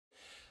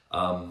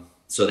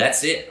So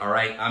that's it. All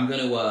right, I'm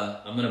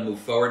gonna move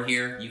forward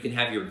here. You can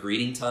have your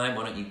greeting time.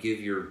 Why don't you give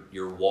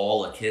your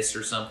wall a kiss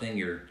or something?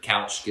 Your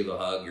couch, give a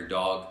hug. Your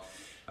dog,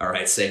 all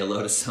right, say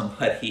hello to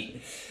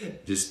somebody.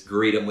 Just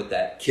greet them with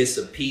that kiss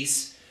of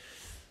peace.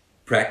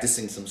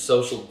 Practicing some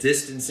social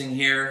distancing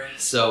here,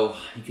 so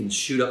you can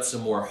shoot up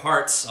some more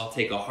hearts. I'll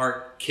take a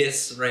heart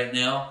kiss right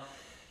now,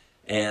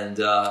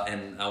 and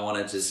I want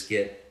to just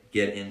get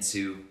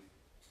into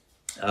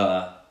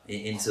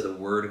the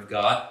Word of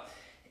God,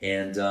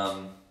 and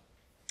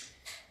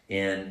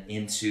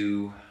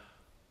into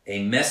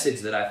a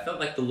message that I felt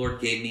like the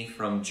Lord gave me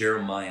from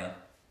Jeremiah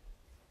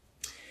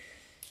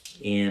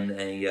in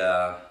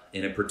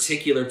a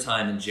particular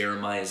time in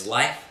Jeremiah's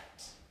life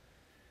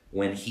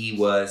when he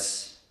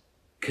was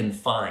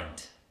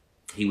confined.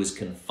 He was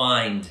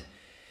confined,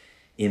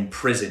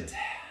 imprisoned.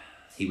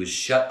 He was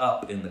shut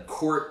up in the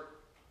court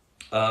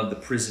of the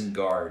prison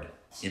guard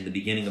in the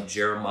beginning of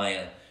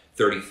Jeremiah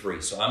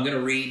 33. So I'm going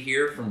to read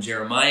here from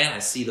Jeremiah. I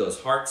see those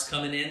hearts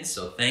coming in,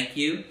 so thank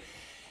you.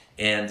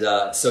 And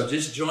so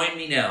just join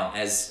me now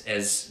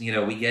as you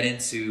know, we get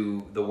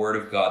into the Word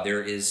of God.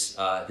 There's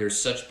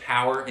such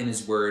power in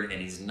His Word,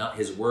 and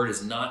His Word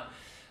is not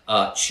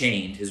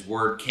chained. His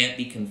Word can't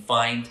be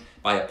confined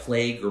by a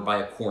plague or by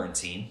a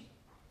quarantine.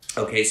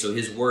 Okay, so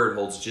His Word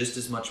holds just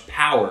as much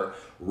power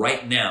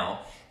right now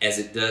as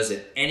it does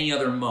at any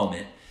other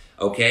moment.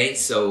 Okay,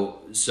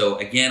 so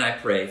again, I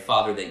pray,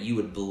 Father, that you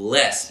would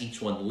bless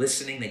each one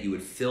listening, that you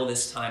would fill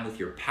this time with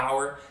your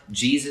power.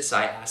 Jesus,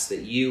 I ask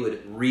that you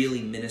would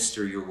really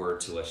minister your word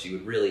to us. You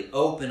would really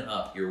open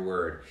up your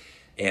word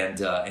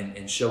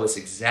and show us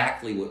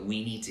exactly what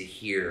we need to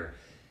hear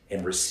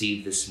and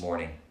receive this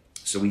morning.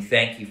 So we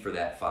thank you for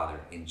that, Father,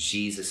 in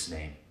Jesus'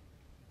 name.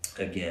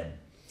 Again,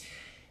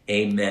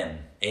 amen.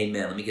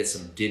 Amen. Let me get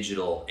some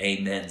digital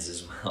amens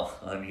as well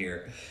on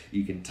here.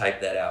 You can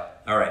type that out.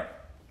 All right.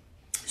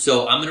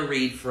 So I'm going to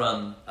read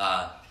from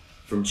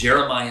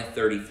Jeremiah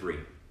 33,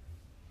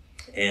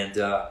 and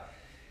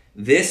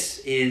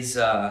this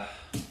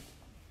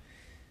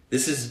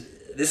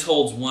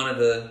holds one of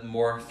the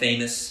more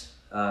famous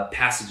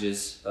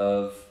passages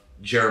of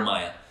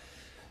Jeremiah,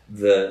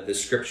 the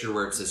scripture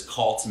where it says,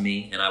 "Call to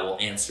me, and I will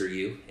answer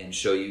you and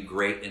show you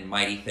great and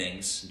mighty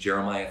things."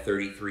 Jeremiah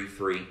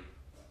 33:3,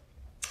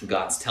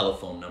 God's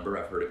telephone number.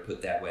 I've heard it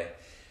put that way.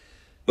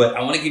 But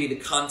I want to give you the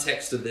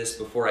context of this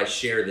before I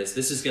share this.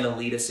 This is going to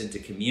lead us into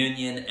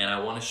communion, and I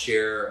want to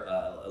share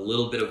a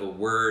little bit of a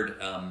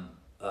word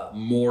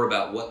more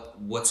about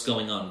what's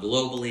going on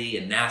globally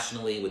and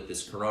nationally with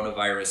this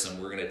coronavirus,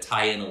 and we're going to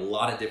tie in a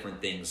lot of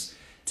different things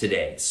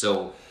today.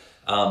 So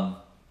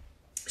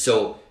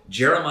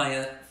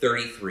Jeremiah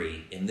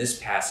 33, in this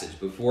passage,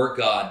 before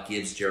God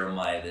gives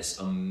Jeremiah this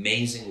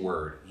amazing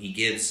word, He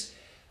gives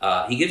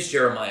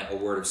Jeremiah a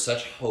word of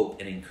such hope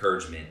and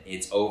encouragement.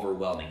 It's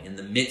overwhelming. In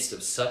the midst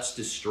of such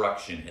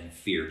destruction and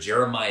fear,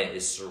 Jeremiah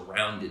is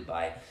surrounded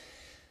by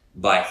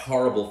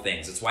horrible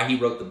things. That's why he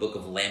wrote the book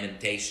of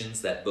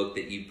Lamentations, that book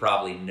that you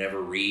probably never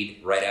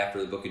read right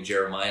after the book of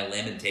Jeremiah.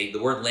 The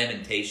word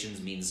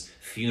Lamentations means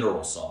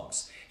funeral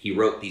songs. He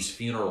wrote these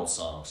funeral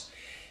songs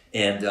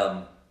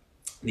and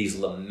these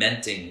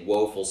lamenting,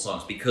 woeful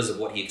songs because of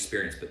what he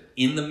experienced. But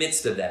in the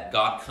midst of that,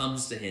 God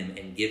comes to him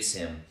and gives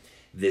him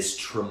this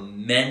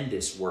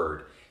tremendous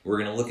word. We're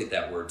going to look at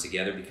that word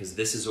together because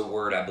this is a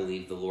word I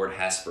believe the Lord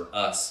has for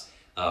us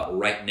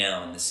right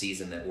now in the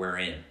season that we're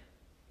in.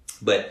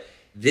 But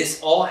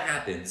this all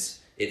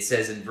happens, it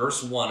says in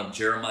verse 1 of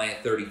Jeremiah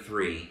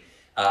 33,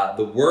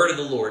 the word of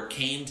the Lord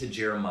came to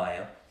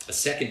Jeremiah a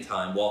second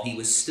time while he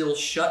was still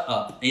shut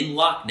up in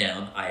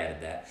lockdown, I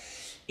added that,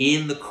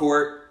 in the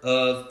court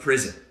of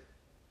prison.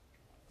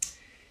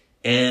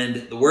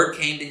 And the word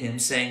came to him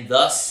saying,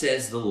 "Thus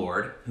says the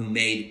Lord, who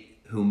made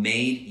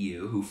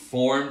you, who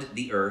formed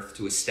the earth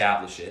to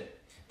establish it.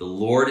 The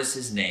Lord is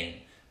his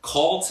name.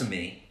 Call to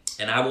me,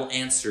 and I will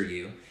answer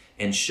you,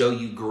 and show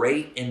you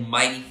great and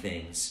mighty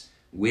things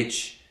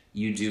which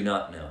you do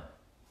not know."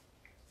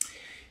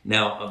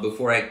 Now,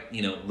 before I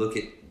look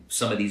at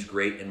some of these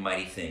great and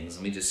mighty things,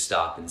 let me just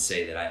stop and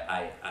say that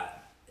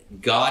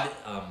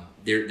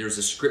there's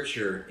a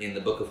scripture in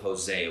the book of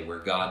Hosea where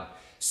God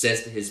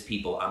says to his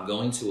people, "I'm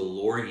going to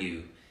allure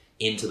you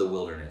into the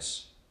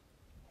wilderness."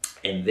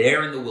 And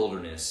there in the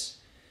wilderness,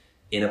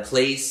 in a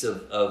place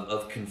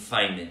of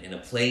confinement, in a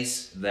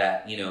place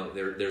that,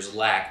 there's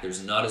lack,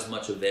 there's not as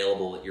much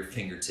available at your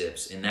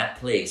fingertips. In that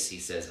place, he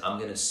says, I'm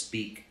going to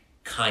speak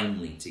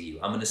kindly to you.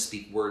 I'm going to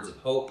speak words of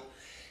hope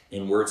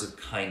and words of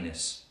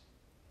kindness.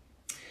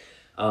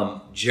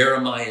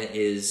 Jeremiah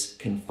is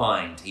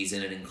confined. He's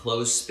in an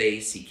enclosed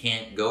space. He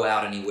can't go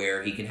out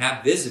anywhere. He can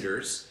have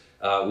visitors.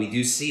 We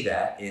do see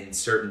that in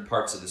certain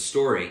parts of the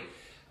story.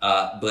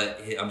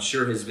 But I'm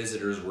sure his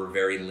visitors were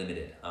very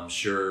limited. I'm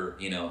sure,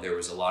 there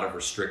was a lot of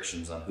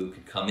restrictions on who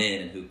could come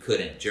in and who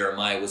couldn't.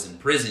 Jeremiah was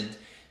imprisoned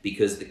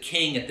because the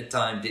king at the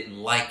time didn't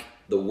like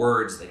the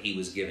words that he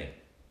was giving.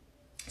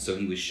 So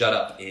he was shut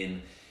up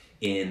in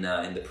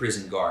the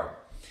prison guard.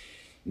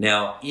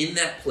 Now, in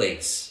that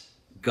place,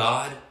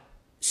 God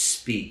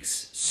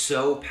speaks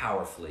so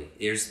powerfully.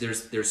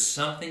 There's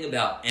something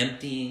about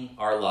emptying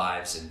our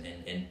lives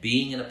and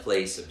being in a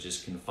place of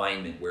just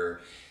confinement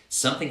where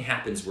something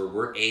happens where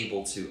we're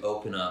able to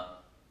open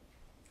up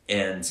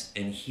and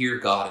hear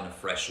God in a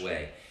fresh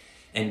way.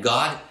 And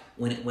God,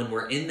 when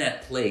we're in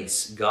that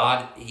place,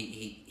 God,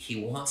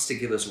 He wants to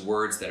give us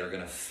words that are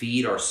going to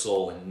feed our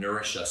soul and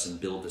nourish us and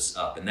build us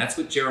up. And that's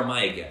what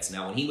Jeremiah gets.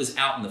 Now, when he was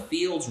out in the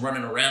fields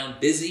running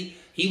around busy,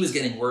 he was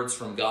getting words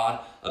from God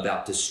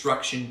about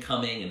destruction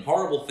coming and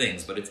horrible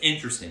things. But it's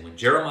interesting, when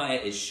Jeremiah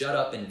is shut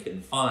up and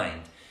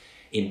confined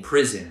in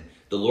prison,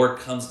 the Lord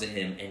comes to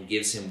him and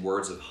gives him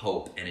words of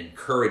hope and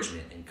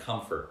encouragement and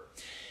comfort.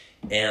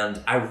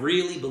 And I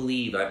really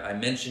believe, I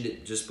mentioned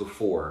it just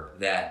before,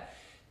 that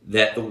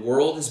the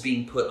world is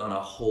being put on a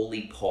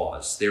holy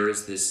pause.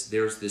 There's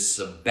this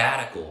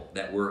sabbatical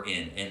that we're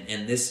in,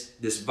 and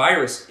this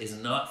virus is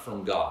not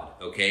from God.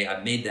 Okay,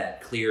 I've made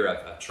that clear.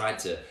 I've tried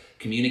to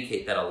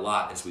communicate that a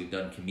lot as we've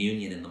done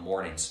communion in the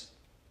mornings.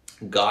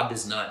 God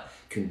does not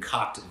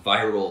concoct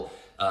viral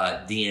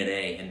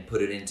DNA and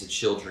put it into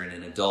children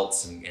and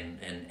adults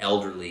and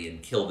elderly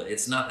and kill them.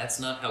 That's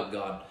not how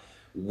God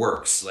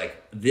works.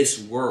 Like,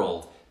 this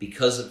world,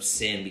 because of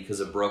sin, because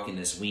of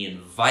brokenness, we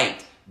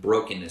invite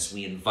brokenness,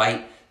 we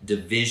invite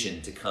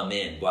division to come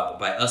in.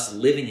 By us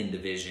living in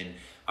division,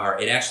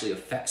 it actually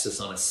affects us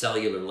on a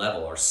cellular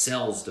level. Our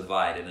cells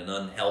divide in an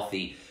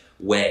unhealthy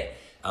way.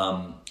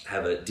 I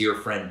have a dear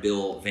friend,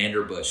 Bill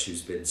Vanderbush,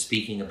 who's been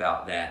speaking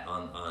about that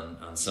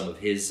on some of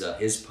his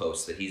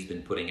posts that he's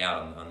been putting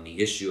out on the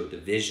issue of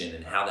division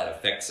and how that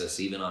affects us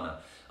even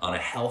on a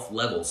health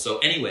level. So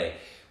anyway,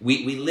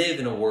 we live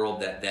in a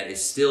world that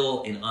is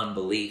still in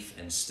unbelief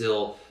and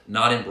still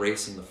not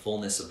embracing the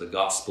fullness of the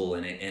gospel,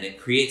 and it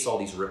creates all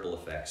these ripple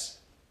effects.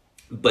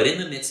 But in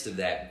the midst of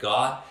that,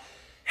 God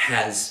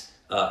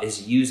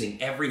is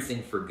using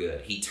everything for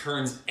good. He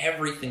turns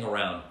everything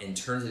around and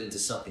turns it into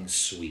something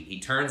sweet. He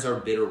turns our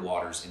bitter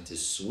waters into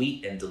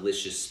sweet and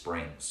delicious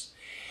springs.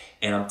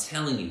 And I'm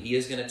telling you, He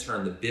is going to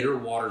turn the bitter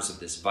waters of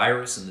this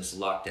virus and this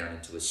lockdown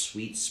into a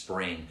sweet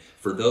spring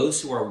for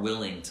those who are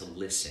willing to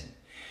listen,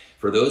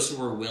 for those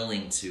who are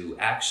willing to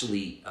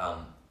actually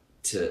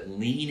to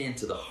lean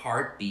into the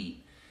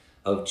heartbeat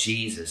of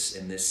Jesus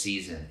in this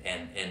season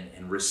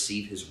and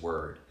receive His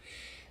word.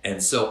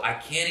 And so I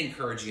can't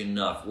encourage you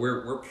enough.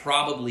 We're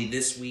probably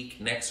this week,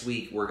 next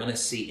week, we're going to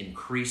see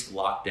increased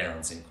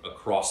lockdowns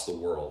across the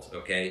world,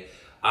 okay?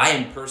 I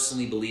am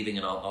personally believing,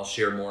 and I'll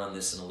share more on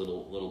this in a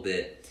little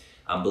bit,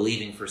 I'm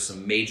believing for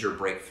some major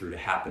breakthrough to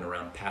happen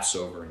around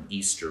Passover and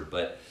Easter.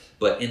 But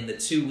in the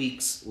 2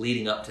 weeks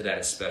leading up to that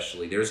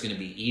especially, there's going to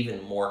be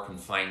even more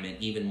confinement,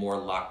 even more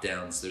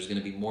lockdowns. There's going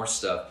to be more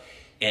stuff.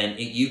 And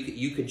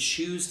you could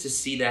choose to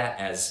see that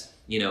as,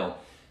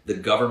 the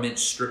government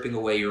stripping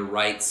away your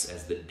rights,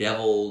 as the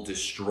devil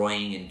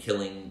destroying and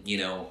killing,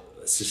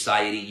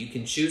 society. You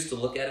can choose to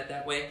look at it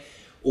that way,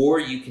 or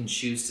you can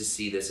choose to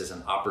see this as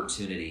an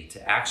opportunity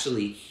to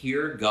actually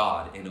hear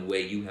God in a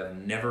way you have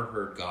never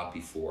heard God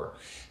before,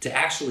 to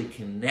actually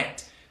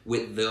connect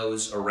with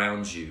those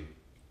around you,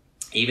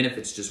 even if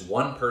it's just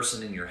one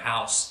person in your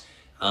house,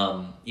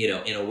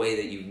 in a way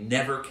that you've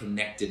never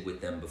connected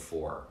with them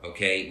before,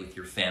 okay, with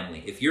your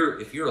family. If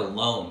you're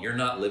alone, you're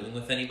not living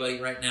with anybody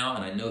right now,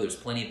 and I know there's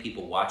plenty of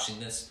people watching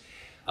this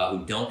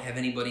who don't have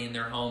anybody in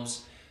their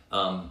homes,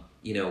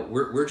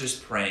 we're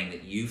just praying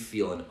that you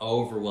feel an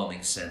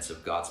overwhelming sense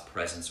of God's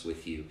presence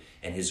with you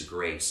and His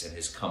grace and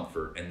His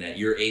comfort, and that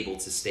you're able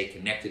to stay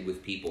connected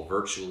with people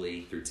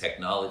virtually through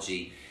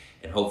technology.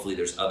 And hopefully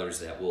there's others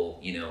that will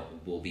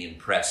be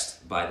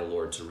impressed by the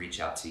Lord to reach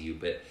out to you.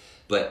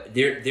 But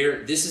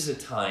this is a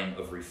time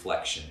of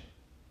reflection.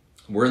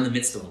 We're in the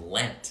midst of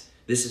Lent.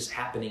 This is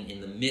happening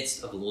in the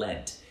midst of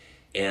Lent.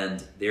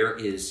 And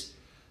there's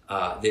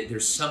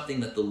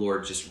something that the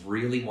Lord just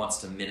really wants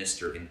to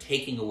minister in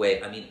taking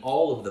away.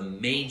 All of the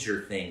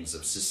major things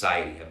of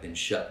society have been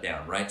shut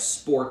down, right?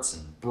 Sports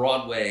and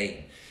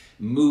Broadway,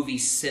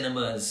 movies,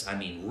 cinemas,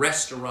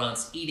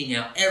 restaurants, eating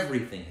out,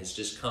 everything has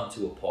just come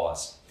to a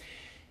pause.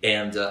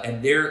 And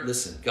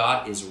listen,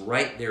 God is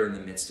right there in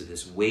the midst of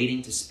this,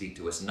 waiting to speak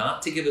to us,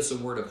 not to give us a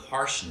word of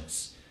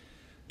harshness,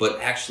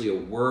 but actually a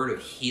word of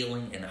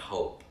healing and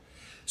hope.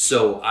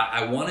 So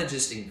I want to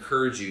just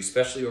encourage you,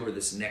 especially over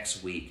this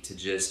next week, to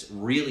just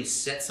really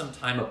set some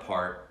time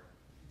apart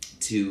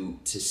to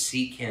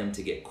seek Him,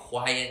 to get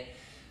quiet,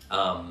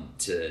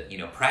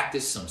 to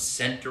practice some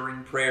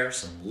centering prayer,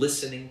 some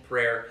listening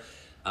prayer.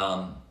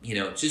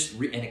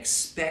 And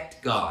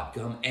expect God.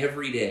 Come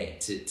every day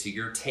to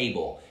your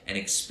table and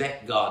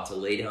expect God to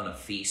lay down a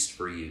feast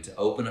for you, to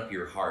open up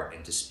your heart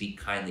and to speak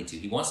kindly to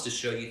you. He wants to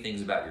show you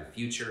things about your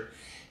future.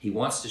 He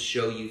wants to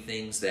show you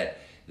things that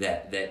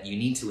you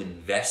need to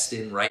invest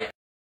in, right?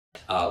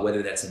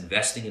 Whether that's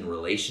investing in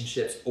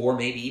relationships or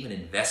maybe even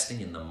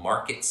investing in the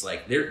markets.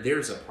 Like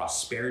there's a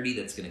prosperity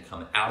that's going to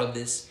come out of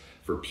this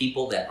for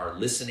people that are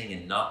listening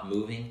and not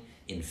moving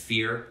in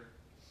fear.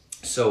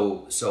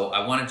 So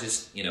I want to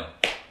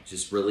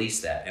just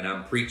release that. And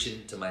I'm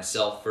preaching to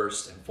myself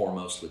first and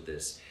foremost with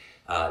this.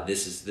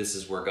 This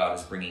is where God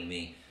is bringing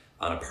me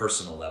on a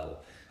personal level,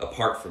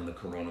 apart from the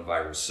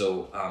coronavirus.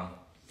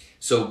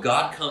 So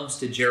God comes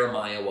to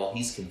Jeremiah while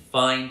he's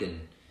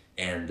confined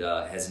and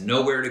has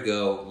nowhere to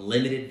go,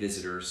 limited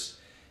visitors.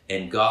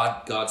 And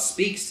God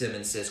speaks to him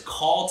and says,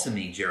 "Call to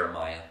me,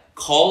 Jeremiah.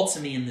 Call to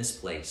me in this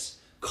place.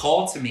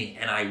 Call to me,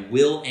 and I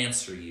will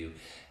answer you.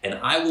 And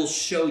I will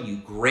show you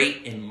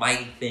great and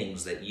mighty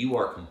things that you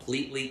are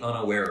completely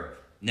unaware of."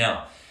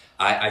 Now,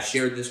 I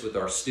shared this with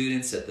our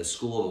students at the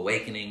School of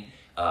Awakening,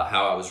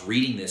 how I was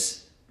reading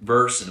this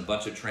verse in a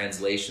bunch of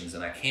translations,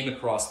 and I came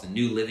across the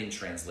New Living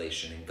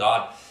Translation. And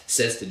God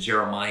says to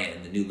Jeremiah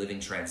in the New Living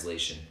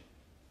Translation,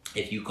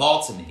 "If you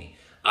call to me,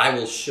 I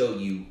will show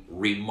you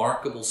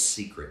remarkable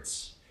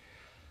secrets.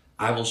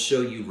 I will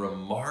show you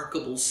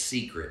remarkable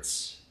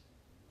secrets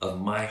of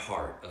my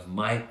heart, of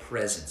my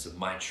presence, of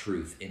my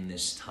truth in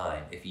this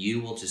time. If you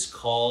will just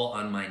call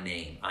on my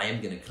name, I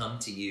am going to come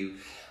to you.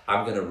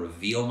 I'm going to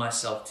reveal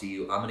myself to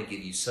you. I'm going to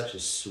give you such a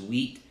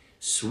sweet,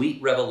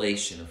 sweet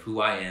revelation of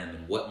who I am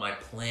and what my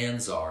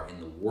plans are in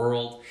the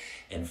world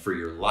and for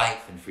your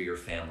life and for your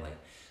family."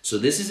 So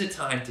this is a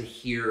time to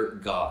hear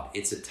God.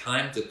 It's a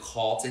time to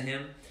call to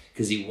him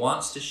because he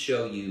wants to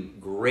show you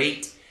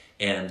great,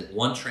 and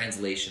one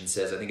translation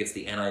says, I think it's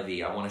the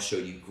NIV, "I want to show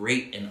you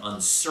great and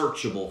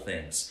unsearchable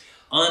things."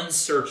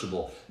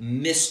 Unsearchable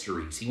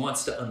mysteries. He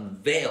wants to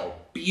unveil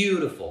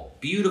beautiful,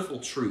 beautiful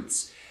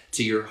truths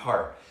to your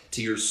heart,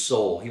 to your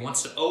soul. He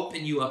wants to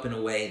open you up in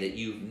a way that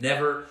you've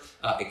never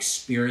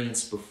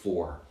experienced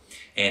before.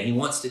 And he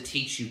wants to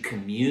teach you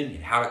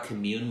communion, how to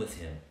commune with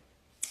him.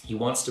 He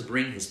wants to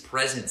bring his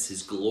presence,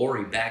 his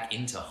glory back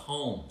into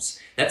homes.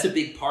 That's a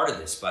big part of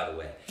this, by the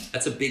way.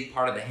 That's a big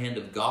part of the hand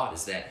of God,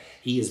 is that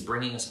he is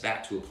bringing us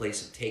back to a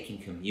place of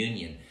taking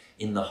communion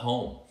in the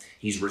home.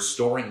 He's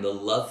restoring the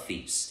love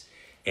feast.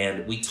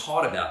 And we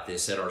taught about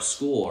this at our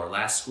school, our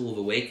last School of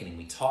Awakening.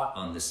 We taught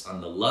on this,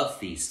 on the love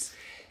feast.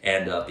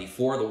 And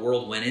before the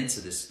world went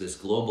into this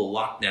global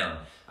lockdown,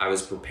 I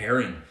was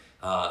preparing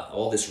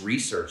all this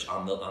research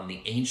on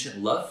the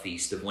ancient love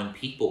feast of when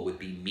people would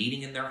be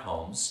meeting in their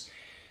homes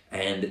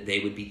and they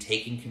would be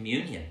taking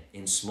communion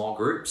in small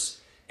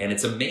groups. And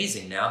it's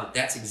amazing now that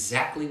that's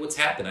exactly what's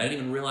happened. I didn't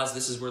even realize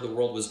this is where the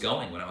world was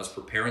going when I was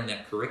preparing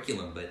that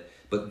curriculum.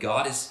 But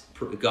God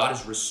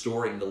is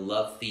restoring the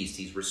love feast.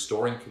 He's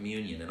restoring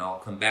communion, and I'll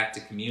come back to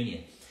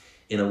communion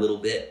in a little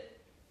bit.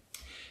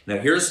 Now,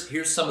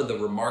 here's some of the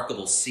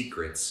remarkable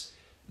secrets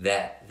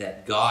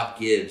that God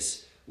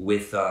gives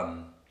with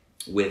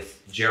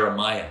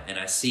Jeremiah. And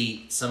I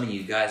see some of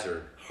you guys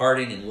are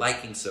hearting and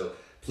liking, so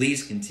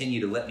please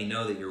continue to let me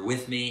know that you're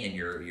with me and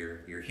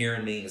you're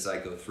hearing me as I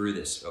go through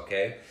this,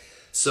 okay?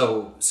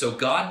 So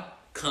God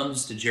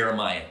comes to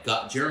Jeremiah.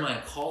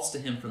 Jeremiah calls to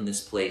him from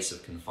this place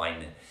of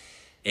confinement,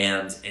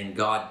 and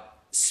God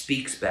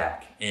speaks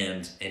back,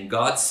 and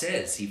God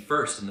says,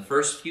 in the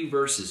first few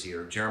verses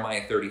here,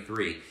 Jeremiah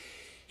 33,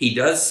 he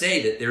does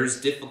say that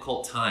there's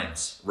difficult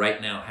times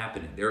right now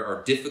happening. There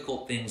are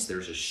difficult things.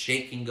 There's a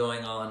shaking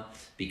going on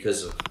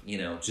because of,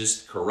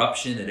 just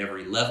corruption at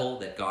every level,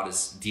 that God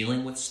is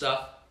dealing with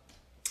stuff.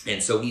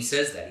 And so he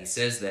says that. He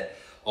says that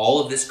all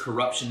of this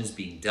corruption is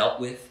being dealt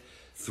with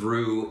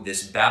through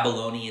this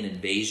Babylonian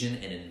invasion.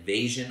 An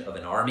invasion of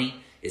an army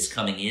is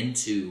coming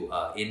into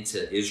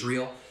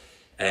Israel.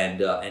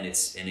 And it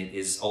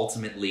is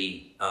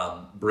ultimately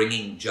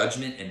bringing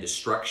judgment and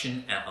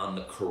destruction on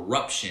the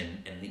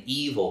corruption and the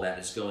evil that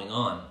is going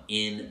on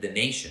in the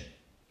nation.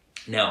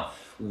 Now,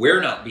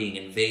 we're not being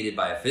invaded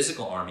by a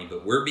physical army,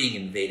 but we're being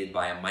invaded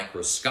by a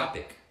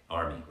microscopic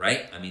army,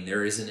 right? I mean,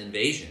 there is an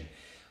invasion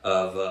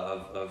of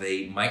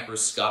a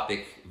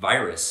microscopic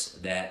virus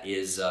that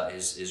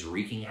is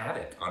wreaking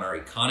havoc on our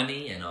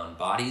economy and on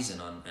bodies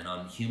and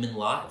on human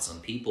lives,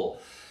 on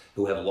people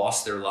who have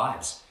lost their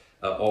lives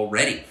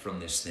already from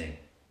this thing.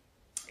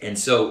 And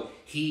so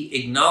he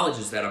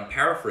acknowledges that. I'm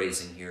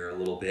paraphrasing here a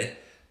little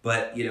bit,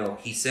 but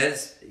he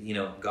says,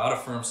 God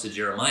affirms to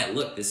Jeremiah,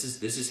 look, this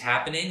is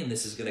happening, and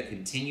this is going to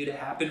continue to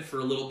happen for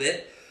a little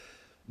bit.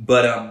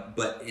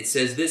 But it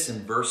says this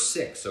in verse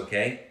 6,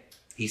 okay?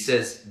 He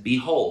says,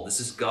 behold, this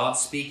is God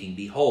speaking,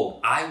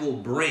 behold, I will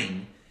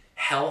bring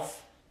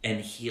health and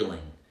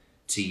healing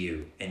to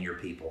you and your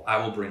people. I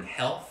will bring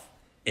health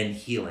and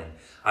healing.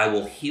 I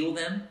will heal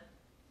them,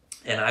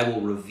 and I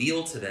will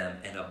reveal to them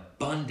an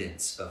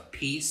abundance of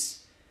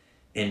peace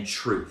and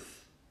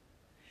truth.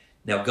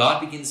 Now, God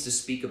begins to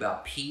speak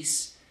about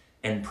peace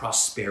and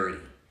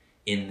prosperity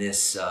in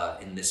this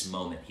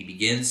moment. He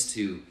begins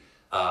to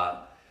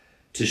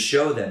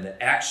show them that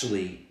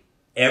actually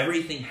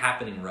everything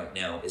happening right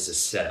now is a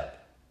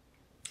setup.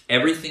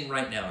 Everything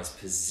right now is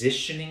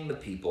positioning the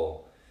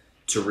people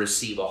to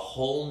receive a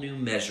whole new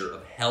measure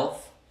of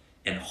health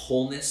and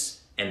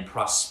wholeness and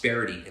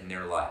prosperity in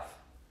their life.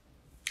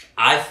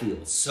 I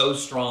feel so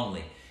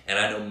strongly, and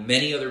I know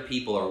many other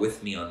people are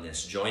with me on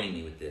this, joining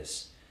me with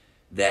this,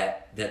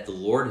 that the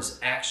Lord is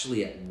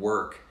actually at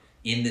work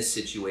in this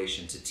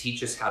situation to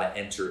teach us how to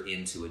enter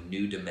into a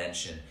new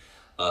dimension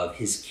of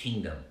his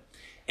kingdom.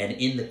 And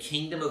in the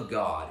kingdom of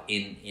God,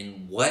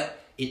 in what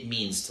it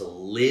means to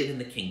live in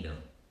the kingdom.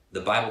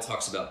 The Bible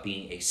talks about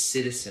being a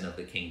citizen of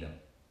the kingdom.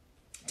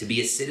 To be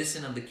a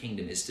citizen of the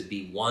kingdom is to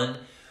be one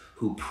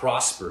who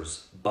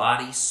prospers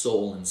body,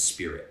 soul, and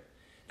spirit.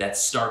 That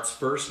starts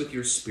first with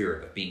your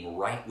spirit, of being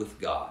right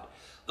with God,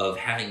 of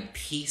having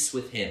peace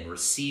with him,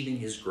 receiving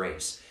his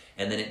grace.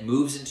 And then it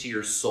moves into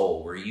your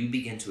soul, where you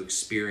begin to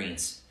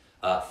experience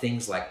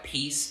things like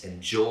peace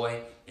and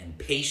joy and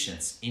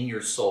patience in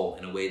your soul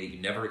in a way that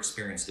you never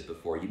experienced it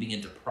before. You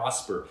begin to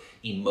prosper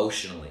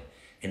emotionally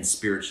and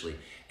spiritually.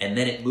 And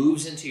then it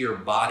moves into your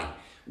body,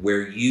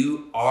 where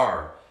you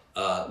are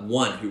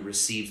one who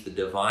receives the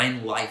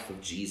divine life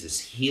of Jesus,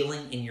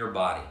 healing in your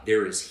body.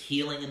 There is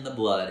healing in the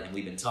blood, and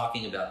we've been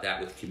talking about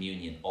that with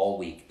communion all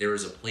week. There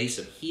is a place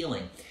of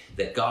healing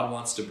that God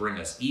wants to bring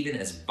us, even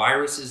as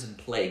viruses and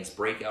plagues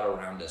break out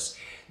around us,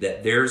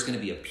 that there's going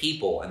to be a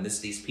people, and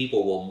these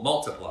people will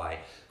multiply,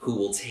 who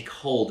will take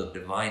hold of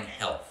divine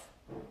health.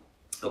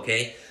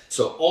 Okay?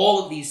 So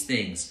all of these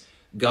things,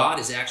 God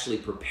is actually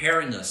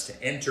preparing us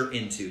to enter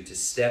into, to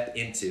step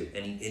into.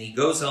 And he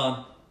goes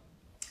on,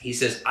 he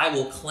says, I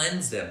will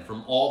cleanse them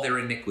from all their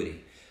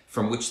iniquity,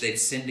 from which they've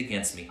sinned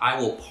against me.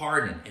 I will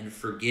pardon and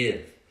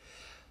forgive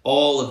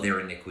all of their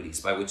iniquities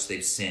by which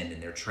they've sinned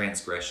and their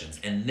transgressions.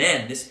 And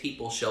then this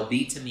people shall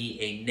be to me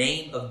a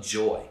name of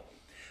joy,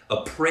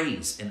 a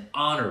praise and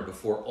honor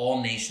before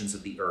all nations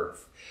of the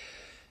earth.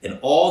 And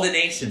all the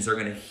nations are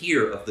going to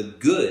hear of the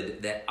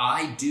good that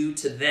I do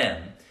to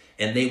them,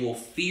 and they will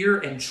fear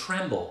and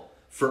tremble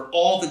for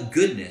all the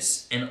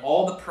goodness and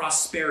all the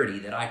prosperity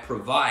that I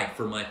provide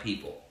for my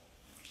people.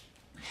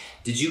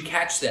 Did you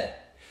catch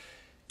that?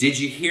 Did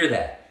you hear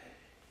that?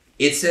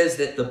 It says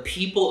that the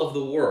people of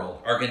the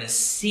world are going to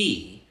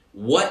see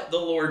what the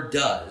Lord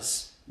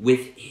does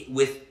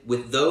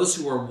with those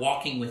who are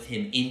walking with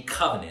him in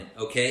covenant,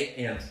 okay?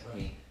 And let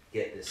me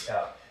get this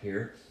out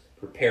here.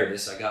 Prepare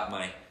this. I got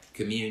my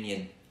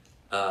communion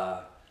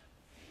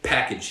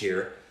package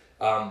here.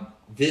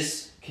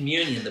 This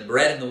communion, the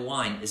bread and the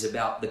wine, is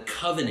about the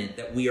covenant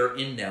that we are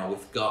in now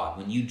with God.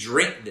 When you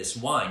drink this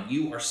wine,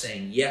 you are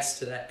saying yes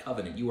to that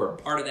covenant. You are a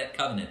part of that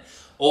covenant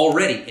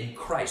already in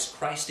Christ.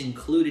 Christ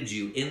included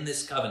you in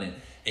this covenant,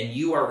 and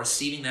you are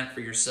receiving that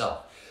for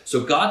yourself.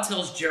 So God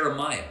tells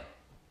Jeremiah,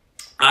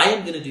 I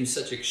am going to do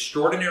such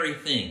extraordinary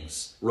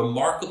things,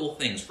 remarkable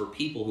things for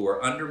people who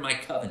are under my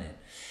covenant.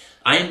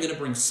 I am going to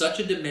bring such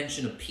a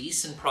dimension of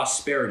peace and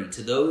prosperity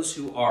to those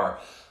who are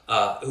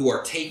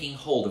taking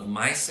hold of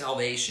my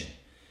salvation.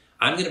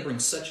 I'm going to bring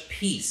such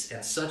peace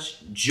and such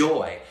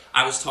joy.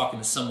 I was talking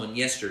to someone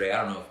yesterday.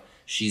 I don't know if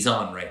she's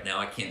on right now.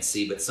 I can't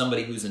see, but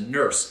somebody who's a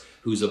nurse,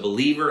 who's a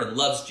believer and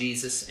loves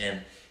Jesus,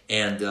 and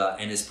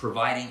is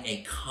providing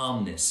a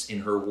calmness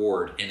in her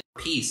ward and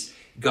peace.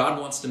 God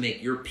wants to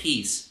make your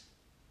peace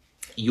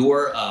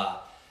your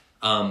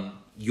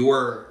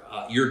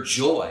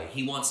joy.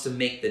 He wants to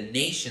make the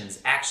nations,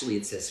 actually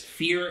it says,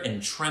 fear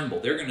and tremble.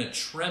 They're going to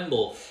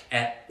tremble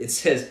at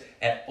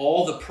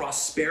all the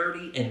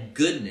prosperity and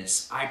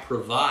goodness I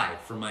provide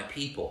for my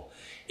people.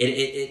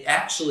 It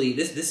actually,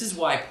 this is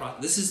why,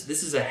 this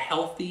is a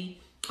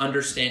healthy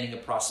understanding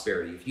of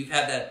prosperity. If you've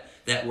had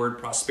that word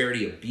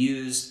prosperity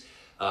abused,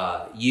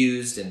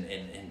 used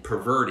and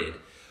perverted,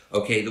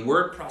 okay, the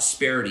word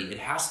prosperity, it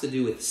has to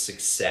do with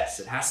success.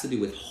 It has to do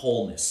with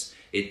wholeness.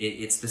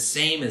 It's the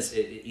same as,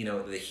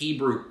 the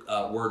Hebrew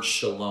word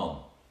shalom.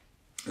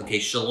 Okay,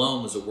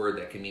 shalom is a word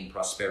that can mean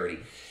prosperity.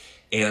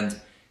 And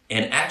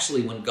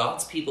actually, when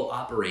God's people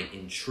operate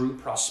in true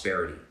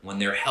prosperity, when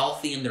they're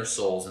healthy in their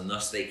souls, and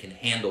thus they can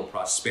handle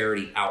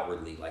prosperity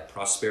outwardly, like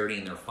prosperity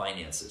in their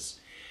finances,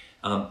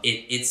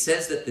 it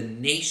says that the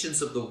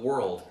nations of the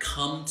world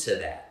come to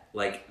that.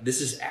 Like,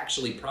 this is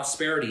actually,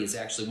 prosperity is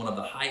actually one of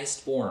the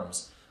highest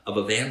forms of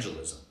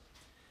evangelism.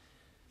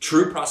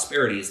 True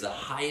prosperity is the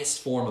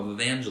highest form of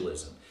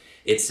evangelism.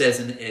 It says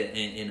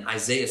in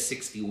Isaiah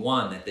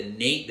 61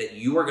 that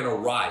you are going to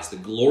rise. The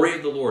glory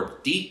of the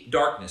Lord, deep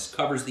darkness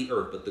covers the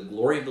earth, but the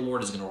glory of the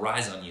Lord is going to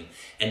rise on you.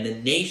 And the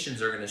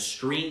nations are going to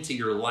stream to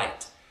your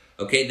light.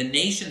 Okay, the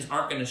nations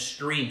aren't going to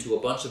stream to a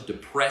bunch of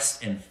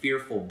depressed and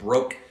fearful,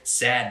 broke,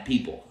 sad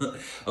people.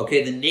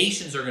 Okay, the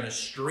nations are going to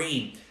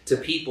stream to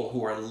people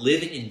who are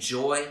living in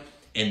joy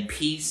and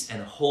peace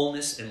and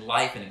wholeness in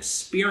life and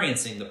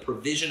experiencing the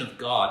provision of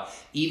God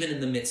even in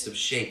the midst of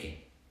shaking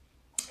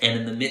and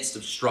in the midst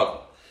of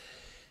struggle.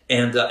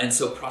 And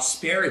so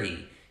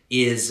prosperity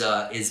is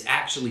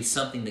actually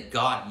something that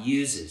God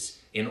uses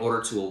in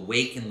order to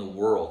awaken the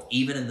world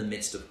even in the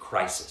midst of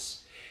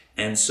crisis.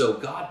 And so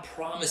God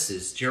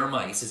promises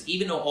Jeremiah, he says,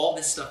 even though all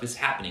this stuff is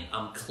happening,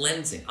 I'm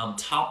cleansing, I'm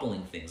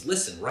toppling things.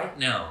 Listen, right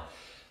now,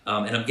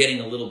 and I'm getting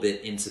a little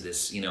bit into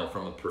this,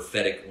 from a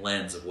prophetic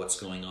lens of what's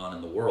going on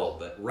in the world.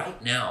 But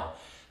right now,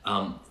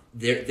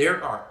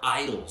 there are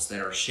idols that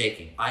are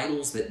shaking,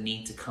 idols that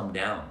need to come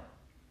down.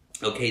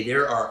 Okay,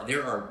 there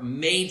are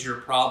major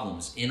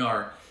problems in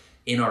our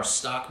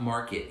stock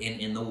market,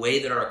 in the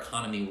way that our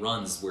economy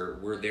runs,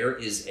 where there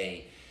is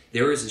a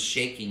there is a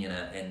shaking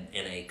and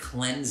a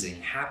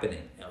cleansing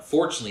happening.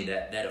 Unfortunately,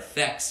 that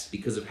affects,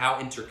 because of how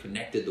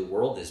interconnected the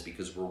world is,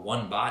 because we're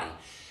one body.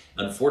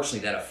 Unfortunately,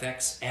 that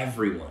affects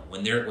everyone.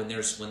 When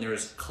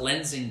there's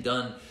cleansing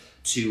done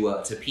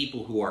to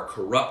people who are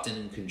corrupt and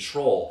in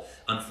control,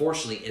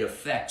 unfortunately, it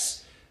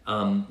affects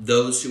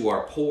those who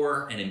are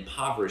poor and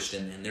impoverished,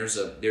 and there's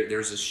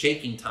a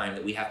shaking time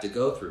that we have to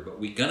go through. But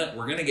we're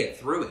gonna get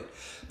through it.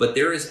 But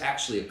there is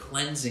actually a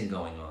cleansing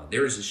going on.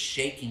 There is a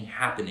shaking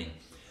happening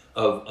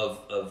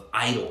of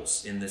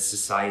idols in this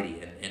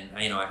society.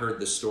 And I heard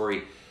the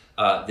story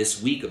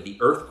this week of the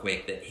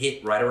earthquake that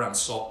hit right around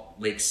Salt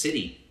Lake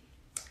City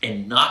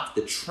and knocked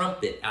the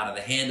trumpet out of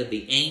the hand of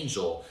the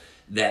angel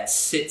that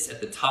sits at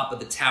the top of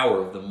the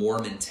tower of the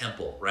Mormon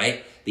temple,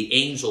 right? The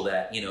angel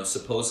that,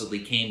 supposedly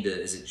came to,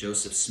 is it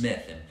Joseph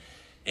Smith,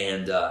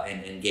 and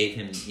gave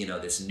him,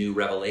 this new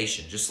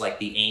revelation, just like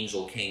the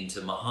angel came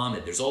to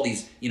Muhammad. There's all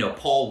these,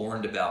 Paul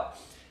warned about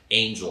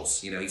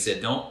angels. He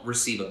said, don't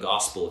receive a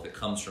gospel if it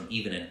comes from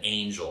even an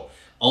angel.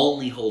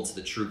 Only holds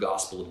the true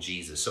gospel of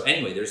Jesus. So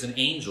anyway, there's an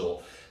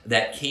angel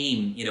that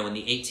came, in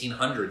the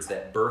 1800s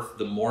that birthed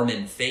the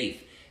Mormon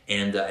faith.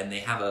 And they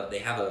have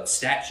a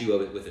statue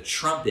of it with a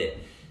trumpet,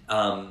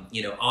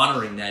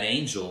 honoring that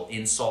angel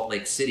in Salt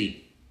Lake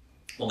City.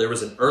 Well, there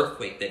was an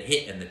earthquake that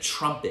hit, and the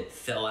trumpet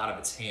fell out of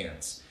its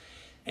hands.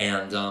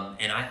 And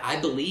I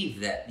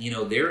believe that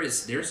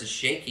there's a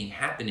shaking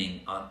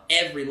happening on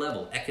every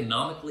level,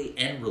 economically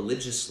and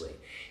religiously.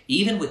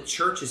 Even with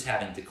churches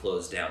having to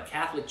close down,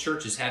 Catholic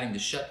churches having to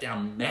shut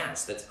down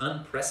mass, that's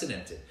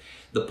unprecedented.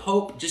 The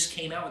Pope just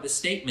came out with a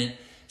statement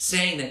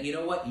saying that,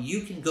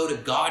 you can go to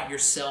God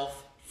yourself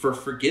for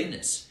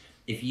forgiveness.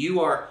 If you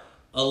are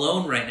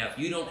alone right now, if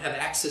you don't have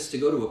access to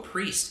go to a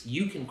priest,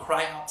 you can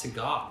cry out to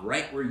God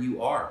right where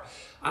you are.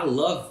 I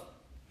love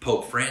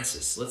Pope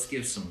Francis. Let's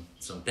give some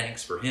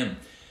thanks for him.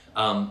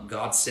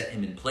 God set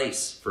him in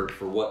place for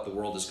what the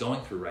world is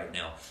going through right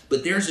now.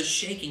 But there's a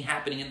shaking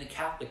happening in the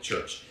Catholic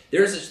Church.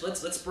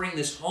 Let's bring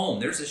this home.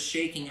 There's a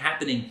shaking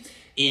happening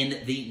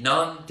in the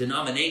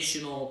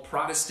non-denominational,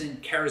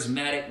 Protestant,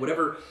 charismatic,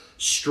 whatever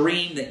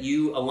stream that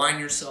you align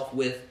yourself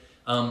with.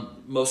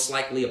 Most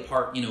likely a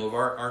part, of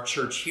our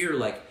church here,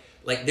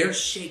 like there's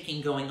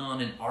shaking going on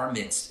in our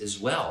midst as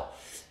well.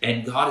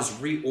 And God is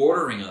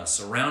reordering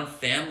us around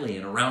family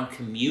and around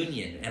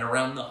communion and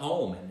around the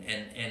home.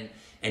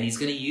 And he's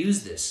going to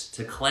use this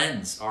to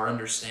cleanse our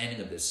understanding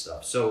of this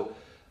stuff. So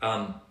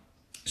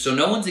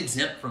no one's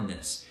exempt from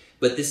this.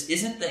 But this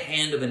isn't the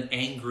hand of an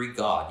angry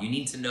God. You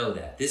need to know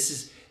that.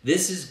 This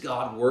is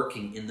God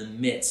working in the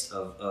midst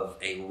of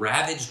a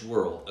ravaged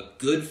world, a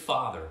good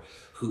Father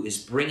who is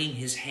bringing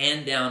his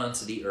hand down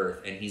onto the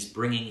earth, and he's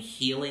bringing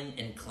healing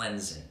and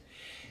cleansing.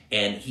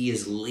 And he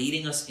is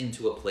leading us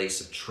into a place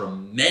of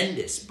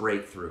tremendous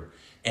breakthrough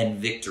and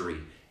victory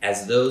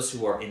as those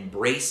who are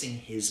embracing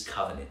his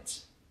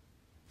covenant.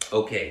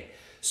 Okay,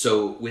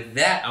 so with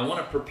that, I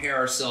want to prepare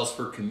ourselves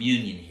for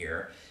communion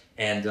here.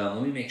 And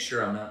let me make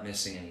sure I'm not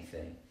missing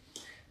anything.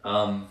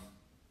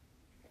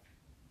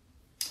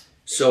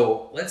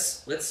 So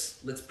let's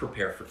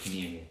prepare for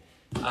communion.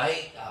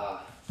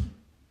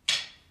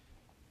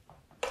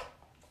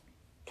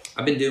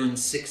 I've been doing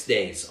 6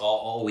 days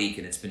all week,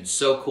 and it's been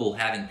so cool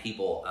having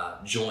people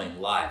join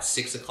live.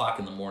 6 o'clock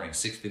in the morning,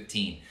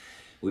 6:15.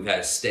 We've had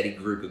a steady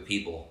group of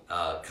people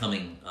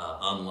coming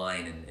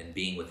online and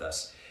being with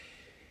us.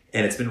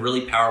 And it's been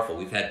really powerful.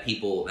 We've had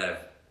people that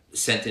have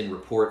sent in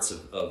reports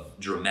of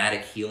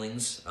dramatic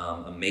healings,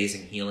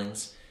 amazing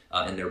healings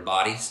in their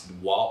bodies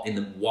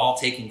while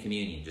taking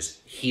communion,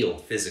 just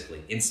healed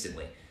physically,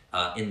 instantly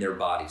in their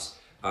bodies.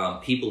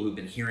 People who've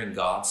been hearing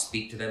God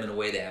speak to them in a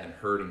way they haven't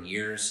heard in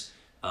years.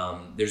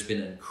 There's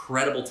been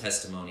incredible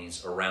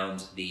testimonies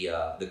around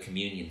the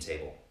communion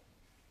table,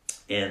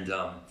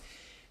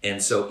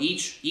 and so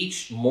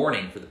each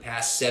morning for the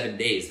past 7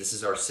 days, this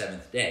is our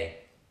 7th day,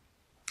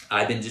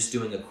 I've been just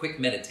doing a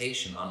quick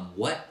meditation on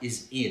what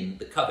is in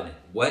the covenant.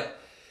 What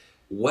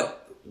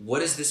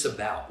is this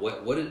about?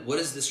 What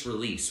is this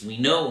release? We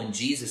know when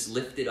Jesus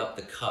lifted up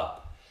the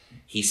cup,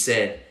 he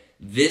said,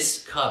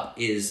 "This cup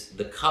is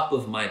the cup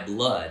of my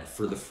blood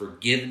for the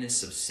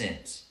forgiveness of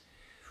sins."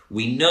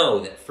 We know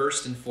that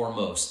first and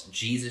foremost,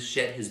 Jesus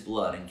shed his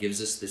blood and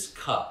gives us this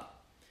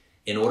cup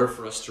in order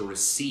for us to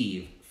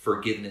receive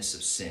forgiveness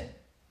of sin.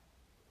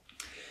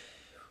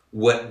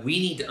 What we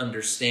need to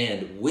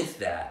understand with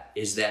that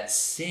is that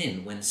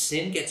when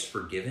sin gets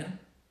forgiven,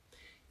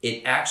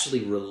 it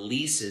actually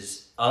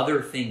releases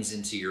other things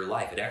into your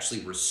life. It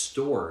actually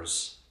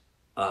restores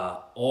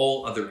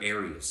all other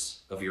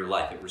areas of your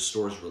life. It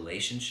restores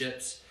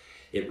relationships.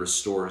 It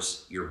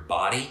restores your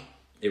body.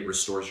 It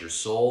restores your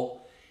soul.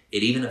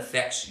 It even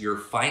affects your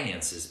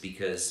finances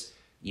because,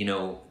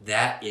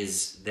 that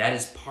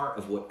is part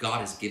of what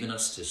God has given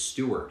us to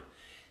steward.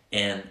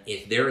 And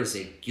if there is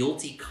a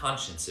guilty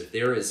conscience, if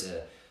there's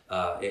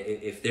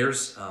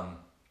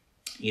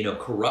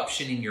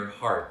corruption in your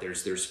heart,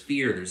 there's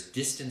fear, there's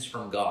distance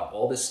from God,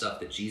 all this stuff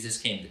that Jesus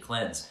came to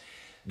cleanse,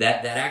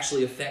 that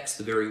actually affects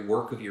the very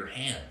work of your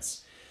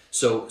hands.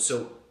 So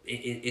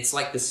it's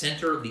like the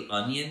center of the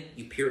onion.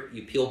 You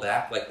peel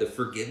back, like the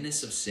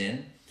forgiveness of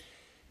sin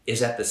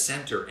is at the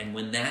center. And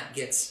when that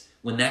gets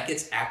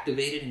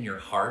activated in your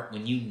heart,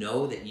 when you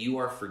know that you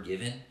are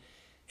forgiven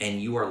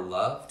and you are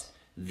loved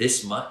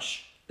this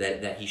much,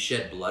 that he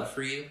shed blood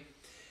for you,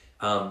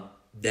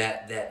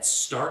 that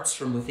starts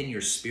from within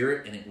your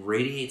spirit and it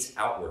radiates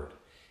outward.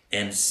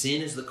 And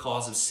sin is the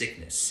cause of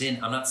sickness. Sin,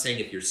 I'm not saying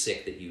if you're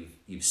sick that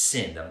you've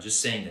sinned. I'm just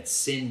saying that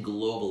sin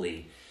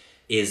globally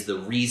is the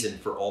reason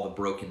for all the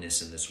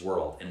brokenness in this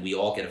world, and we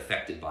all get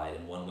affected by it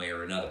in one way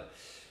or another.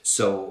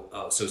 So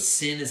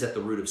sin is at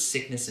the root of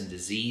sickness and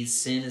disease.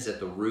 Sin is at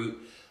the root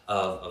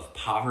of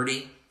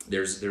poverty.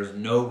 There's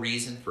no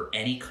reason for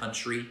any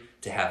country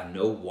to have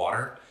no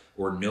water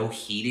or no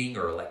heating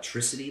or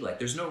electricity. Like,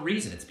 there's no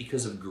reason. It's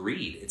because of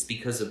greed. It's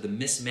because of the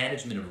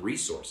mismanagement of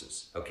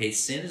resources. Okay,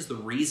 sin is the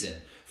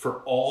reason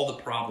for all the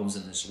problems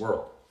in this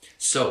world.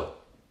 So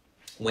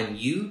when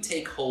you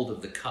take hold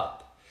of the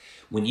cup,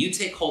 when you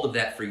take hold of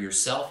that for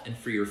yourself and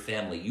for your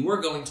family, you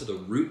are going to the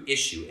root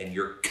issue and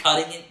you're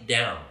cutting it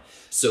down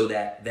so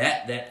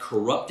that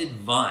corrupted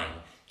vine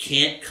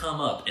can't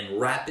come up and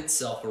wrap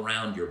itself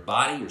around your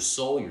body, your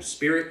soul, your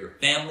spirit, your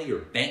family, your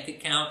bank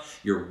account,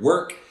 your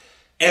work,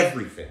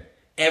 everything.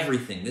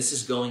 This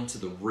is going to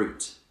the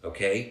root,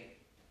 okay?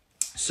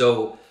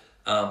 So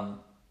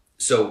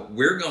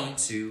we're going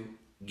to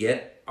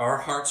get our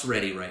hearts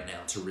ready right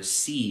now to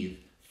receive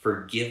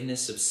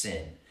forgiveness of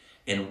sin.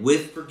 And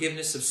with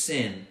forgiveness of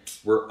sin,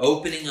 we're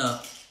opening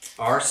up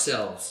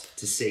ourselves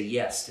to say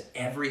yes to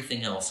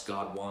everything else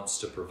God wants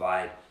to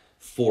provide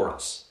for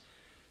us.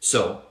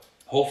 So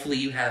hopefully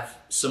you have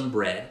some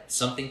bread,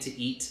 something to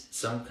eat,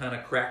 some kind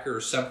of cracker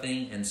or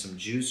something, and some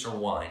juice or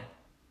wine.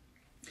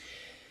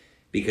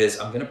 Because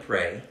I'm going to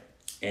pray,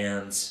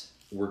 and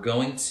we're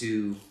going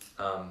to,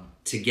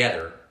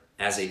 together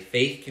as a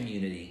faith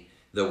community,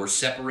 though we're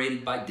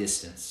separated by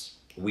distance,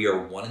 we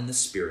are one in the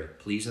Spirit.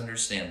 Please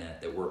understand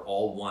that we're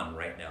all one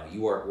right now.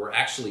 We're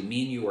actually,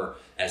 me and you are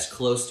as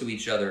close to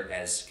each other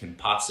as can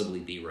possibly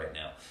be right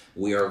now.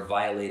 We are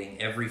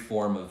violating every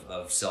form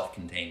of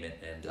self-containment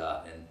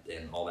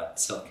and all that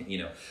stuff,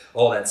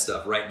 all that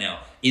stuff right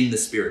now in the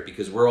Spirit,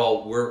 because we're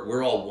all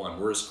one.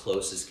 We're as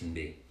close as can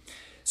be.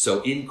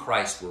 So in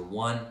Christ, we're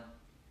one.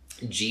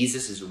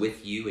 Jesus is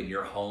with you in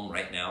your home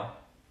right now,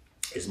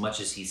 as much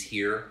as he's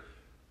here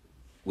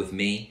with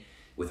me,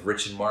 with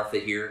Rich and Martha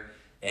here.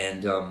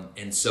 And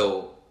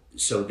so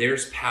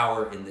there's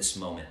power in this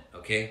moment,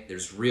 okay?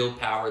 There's real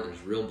power,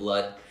 there's real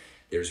blood,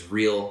 there's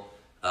real,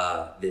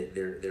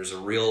 there's a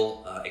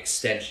real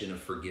extension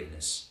of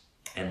forgiveness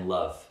and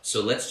love.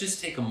 So let's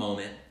just take a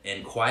moment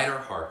and quiet our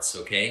hearts,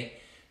 okay?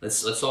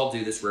 Let's all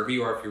do this wherever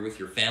you are. If you're with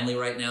your family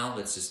right now,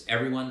 let's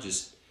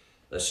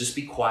just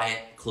be quiet,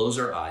 close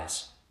our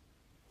eyes.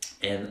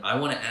 And I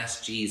want to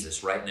ask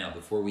Jesus right now,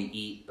 before we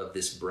eat of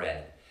this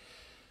bread,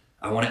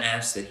 I want to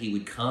ask that he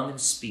would come and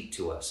speak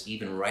to us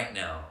even right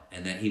now,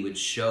 and that he would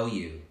show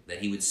you, that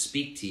he would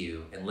speak to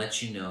you and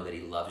let you know that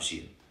he loves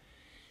you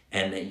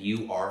and that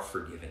you are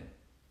forgiven.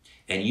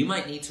 And you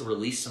might need to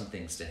release some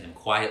things to him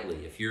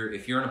quietly. If you're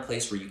in a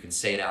place where you can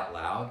say it out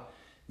loud,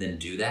 then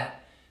do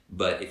that.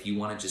 But if you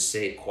want to just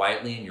say it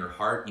quietly in your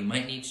heart, you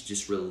might need to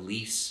just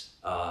release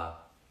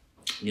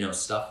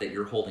stuff that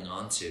you're holding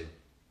on to.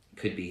 It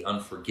could be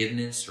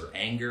unforgiveness or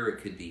anger. It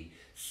could be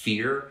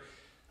fear.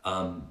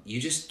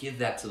 You just give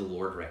that to the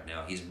Lord right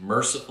now. He's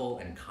merciful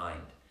and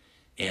kind,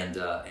 and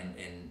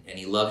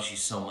he loves you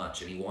so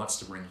much, and he wants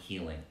to bring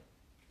healing.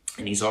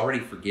 And he's already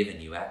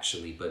forgiven you,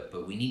 actually, but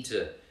we need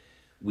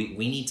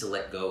to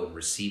let go and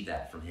receive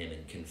that from him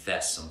and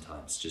confess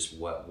sometimes just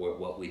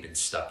what we've been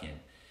stuck in,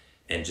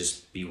 and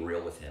just be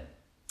real with him.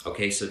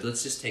 Okay, so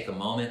let's just take a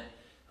moment.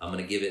 I'm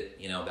going to give it,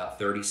 about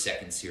 30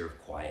 seconds here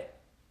of quiet.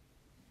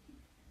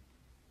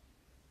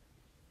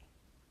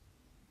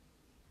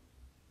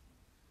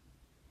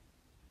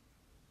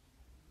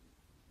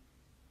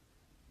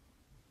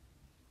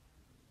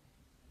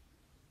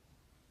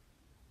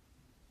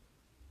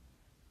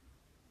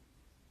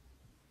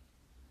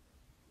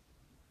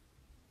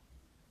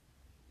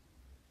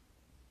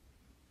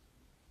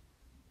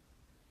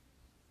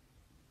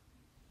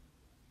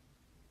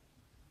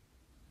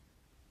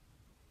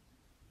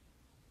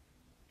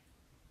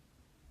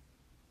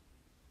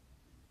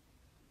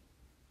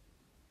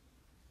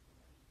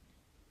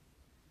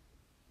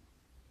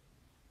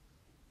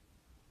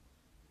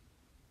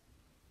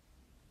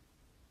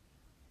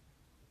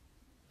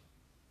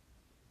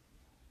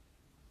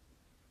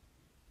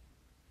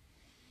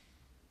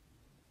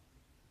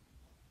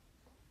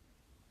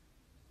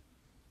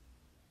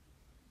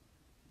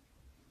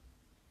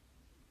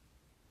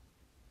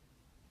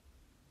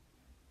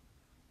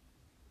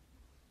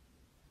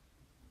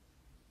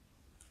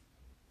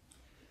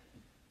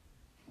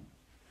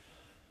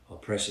 Oh,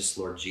 precious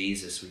Lord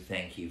Jesus, we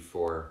thank you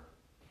for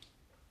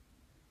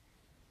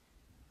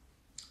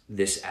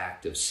this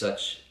act of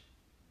such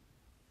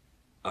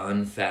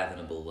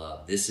unfathomable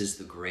love. This is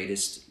the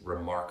greatest,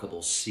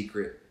 remarkable,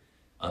 secret,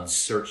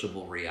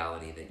 unsearchable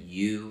reality that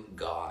you,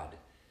 God,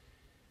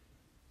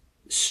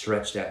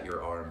 stretched out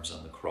your arms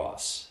on the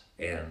cross,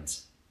 and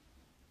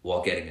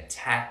while getting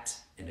attacked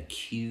and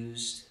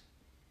accused,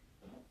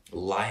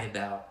 lied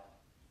about,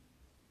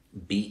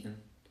 beaten,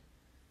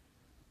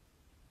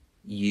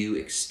 you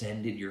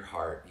extended your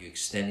heart, you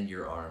extended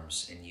your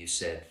arms, and you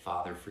said,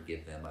 Father,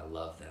 forgive them, I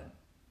love them.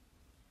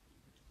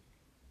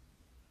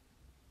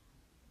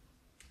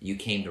 You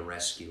came to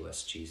rescue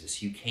us,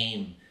 Jesus. You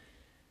came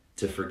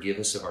to forgive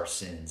us of our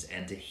sins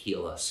and to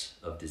heal us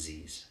of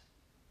disease.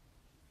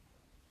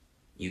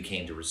 You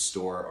came to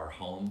restore our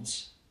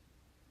homes.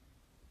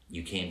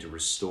 You came to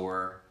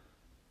restore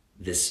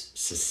this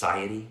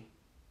society.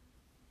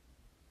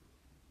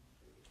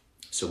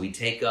 So we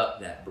take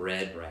up that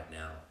bread right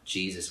now.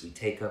 Jesus, we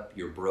take up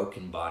your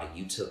broken body.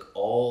 You took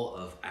all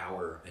of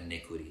our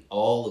iniquity,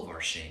 all of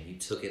our shame. You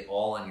took it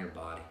all on your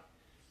body.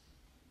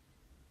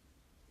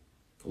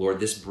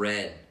 Lord, this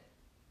bread,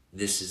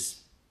 this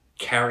is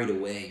carried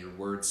away. Your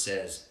word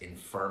says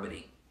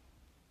infirmity,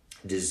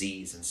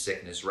 disease, and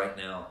sickness. Right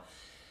now,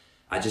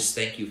 I just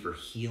thank you for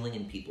healing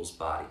in people's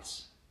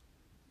bodies.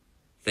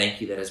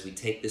 Thank you that as we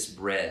take this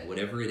bread,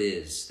 whatever it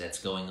is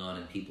that's going on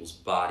in people's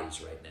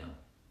bodies right now,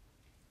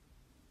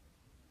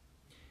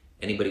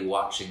 anybody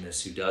watching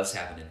this who does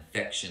have an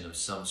infection of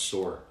some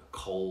sort, a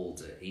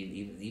cold,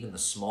 even the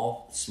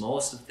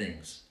smallest of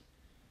things,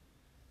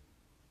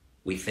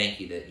 we thank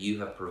you that you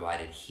have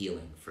provided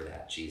healing for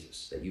that,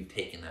 Jesus, that you've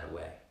taken that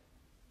away.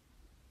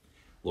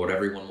 Lord,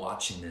 everyone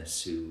watching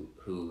this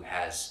who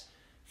has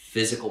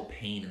physical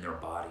pain in their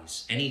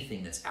bodies,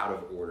 anything that's out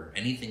of order,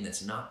 anything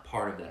that's not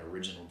part of that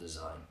original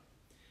design,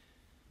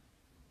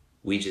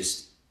 we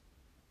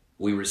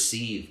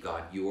receive,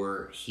 God,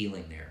 your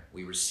healing there.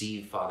 We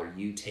receive, Father,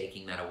 you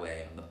taking that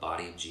away on the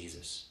body of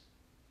Jesus.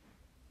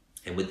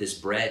 And with this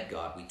bread,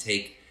 God, we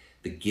take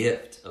the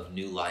gift of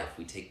new life.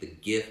 We take the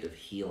gift of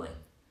healing.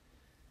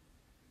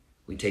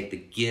 We take the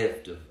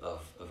gift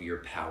of your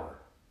power,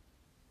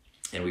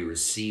 and we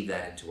receive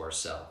that into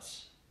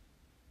ourselves,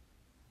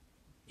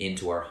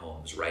 into our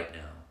homes right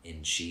now,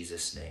 in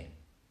Jesus' name.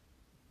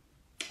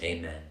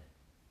 Amen.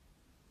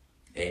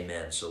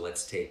 Amen. So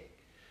let's take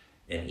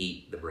and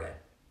eat the bread.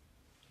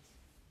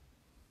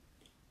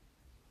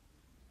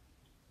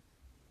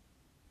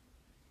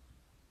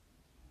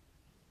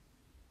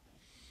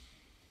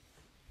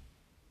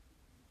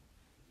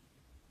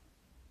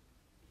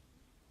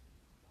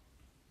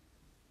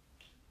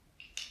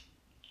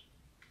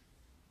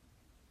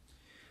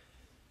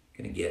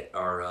 Gonna get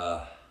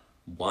our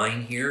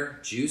wine here,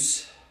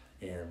 juice,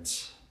 and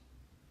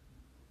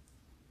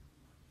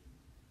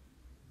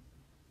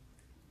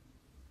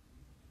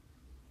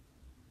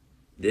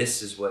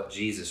this is what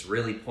Jesus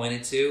really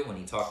pointed to when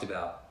he talked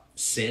about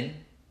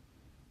sin.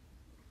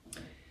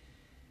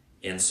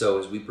 And so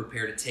as we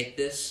prepare to take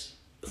this,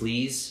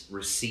 please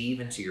receive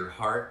into your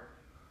heart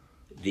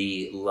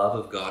the love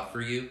of God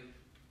for you,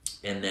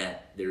 and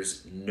that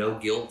there's no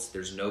guilt,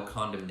 there's no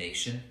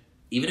condemnation.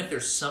 Even if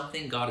there's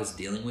something God is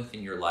dealing with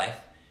in your life,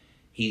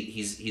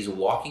 he's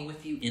walking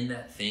with you in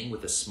that thing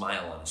with a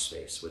smile on his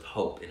face, with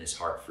hope in his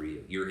heart for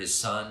you. You're his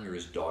son, you're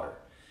his daughter.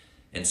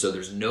 And so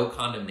there's no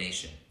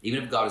condemnation.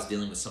 Even if God is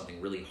dealing with something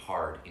really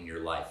hard in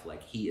your life,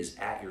 like he is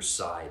at your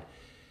side,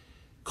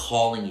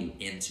 calling you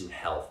into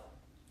health,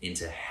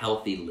 into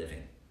healthy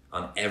living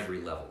on every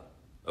level.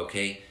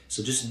 Okay?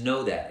 So just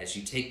know that as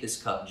you take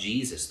this cup,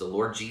 Jesus, the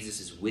Lord Jesus,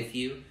 is with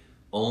you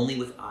only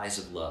with eyes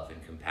of love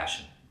and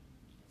compassion.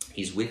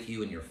 He's with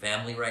you and your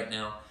family right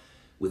now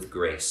with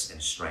grace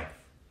and strength.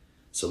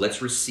 So let's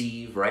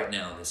receive right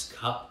now this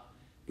cup.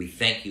 We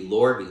thank you,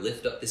 Lord. We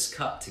lift up this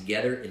cup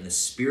together in the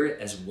Spirit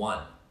as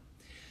one.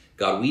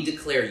 God, we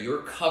declare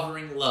your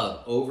covering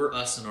love over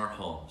us and our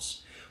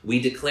homes. We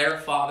declare,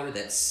 Father,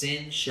 that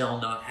sin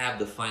shall not have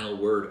the final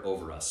word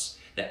over us,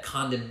 that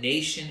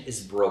condemnation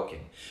is broken.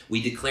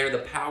 We declare the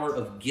power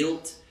of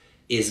guilt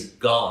is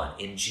gone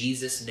in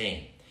Jesus'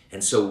 name.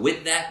 And so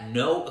with that,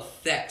 no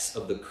effects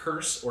of the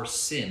curse or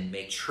sin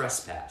may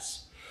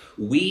trespass.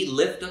 We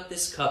lift up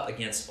this cup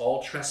against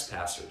all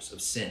trespassers of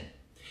sin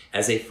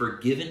as a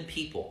forgiven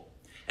people,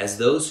 as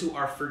those who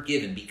are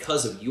forgiven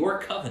because of your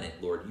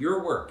covenant, Lord,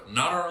 your work,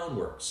 not our own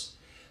works,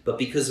 but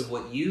because of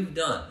what you've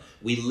done.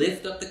 We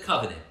lift up the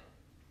covenant,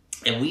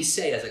 and we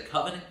say as a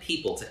covenant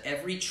people to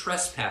every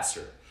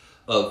trespasser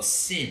of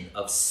sin,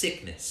 of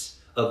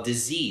sickness, of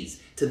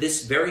disease, to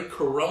this very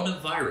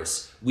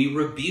coronavirus, we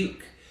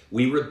rebuke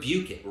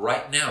it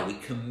right now. We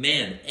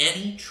command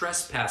any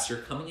trespasser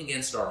coming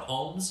against our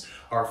homes,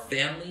 our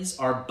families,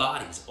 our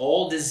bodies,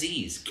 all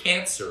disease,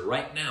 cancer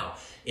right now.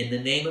 In the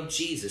name of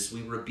Jesus,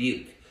 we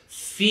rebuke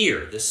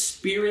fear, the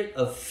spirit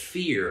of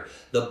fear,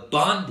 the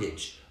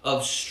bondage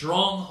of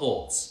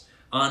strongholds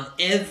on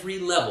every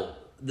level,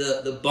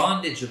 the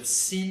bondage of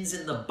sins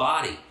in the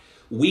body.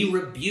 We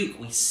rebuke,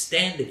 we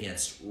stand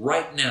against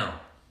right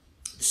now.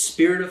 The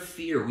spirit of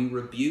fear, we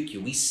rebuke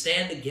you. We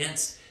stand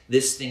against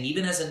this thing,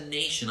 even as a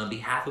nation, on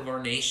behalf of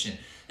our nation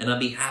and on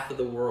behalf of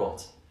the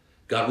world.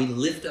 God, we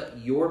lift up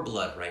your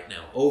blood right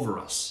now over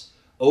us,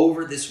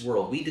 over this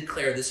world. We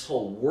declare this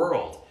whole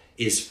world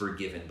is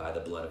forgiven by the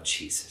blood of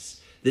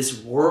Jesus.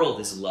 This world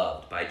is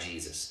loved by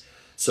Jesus.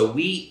 So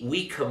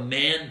we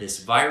command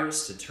this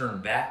virus to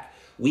turn back.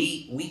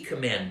 We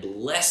command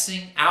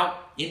blessing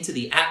out into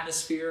the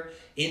atmosphere,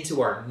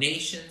 into our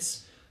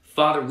nations.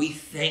 Father, we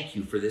thank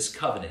you for this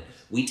covenant.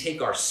 We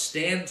take our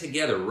stand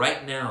together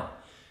right now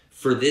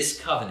for this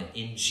covenant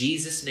in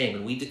Jesus' name,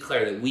 and we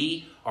declare that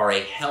we are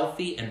a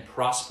healthy and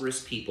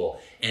prosperous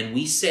people, and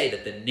we say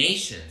that the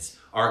nations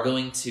are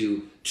going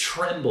to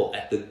tremble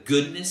at the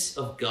goodness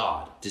of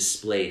God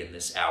displayed in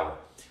this hour.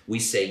 We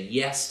say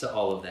yes to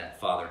all of that,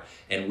 Father,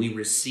 and we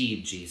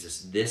receive,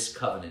 Jesus, this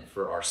covenant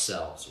for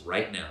ourselves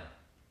right now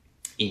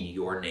in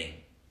your name.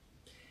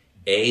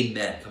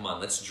 Amen. Come on,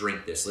 let's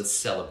drink this. Let's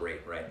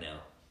celebrate right now.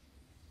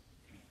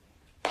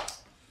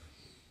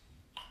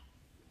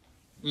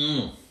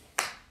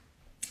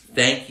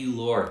 Thank you,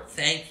 Lord.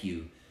 Thank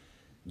you,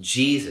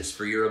 Jesus,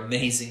 for your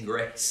amazing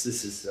grace.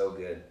 This is so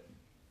good.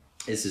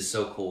 This is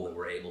so cool that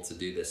we're able to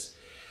do this.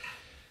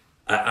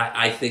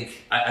 I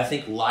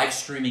think live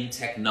streaming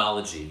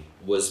technology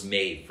was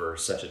made for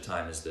such a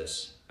time as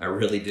this. I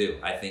really do.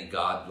 I think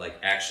God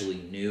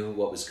actually knew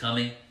what was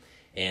coming,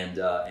 and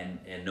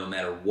no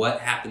matter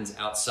what happens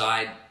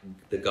outside,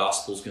 the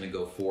gospel's going to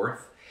go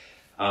forth.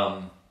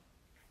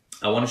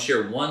 I want to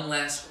share one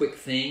last quick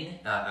thing.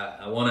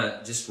 I want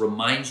to just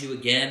remind you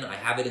again, I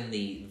have it in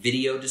the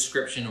video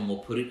description and we'll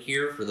put it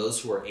here for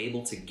those who are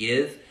able to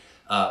give.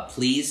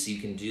 Please,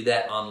 you can do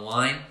that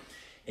online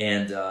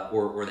and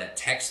or that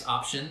text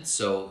option.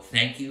 So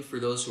thank you for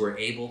those who are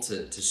able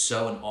to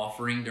sow an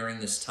offering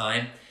during this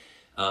time.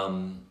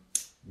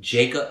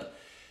 Jacob,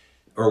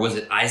 or was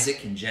it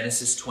Isaac in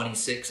Genesis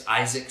 26?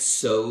 Isaac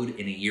sowed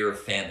in a year of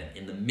famine.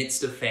 In the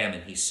midst of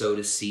famine, he sowed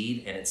a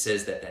seed, and it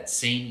says that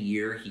same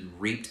year he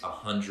reaped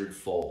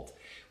 100-fold.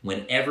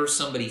 Whenever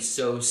somebody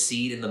sows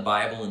seed in the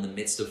Bible in the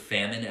midst of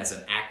famine as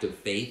an act of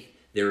faith,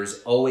 there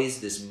is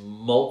always this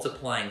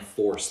multiplying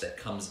force that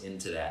comes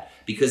into that,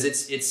 because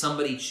it's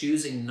somebody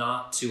choosing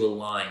not to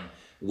align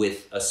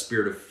with a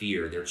spirit of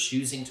fear. They're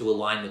choosing to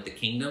align with the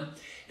kingdom,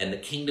 and the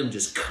kingdom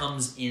just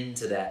comes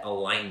into that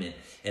alignment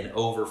and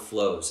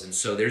overflows. And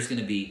so there's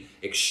going to be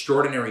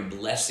extraordinary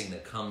blessing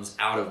that comes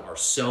out of our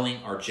sowing,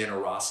 our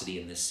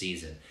generosity in this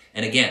season.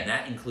 And again,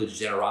 that includes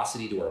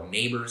generosity to our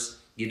neighbors,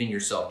 giving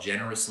yourself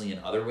generously in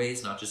other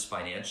ways, not just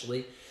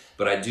financially.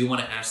 But I do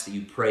want to ask that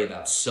you pray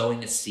about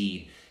sowing a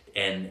seed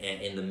and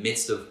in the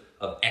midst of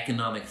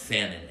economic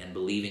famine and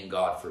believing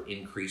God for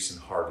increase and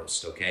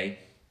harvest, okay?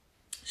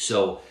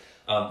 So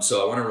I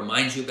want to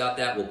remind you about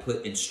that. We'll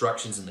put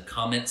instructions in the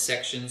comment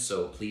section,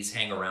 so please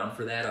hang around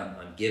for that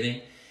on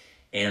giving.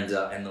 And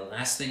the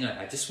last thing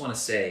I just want to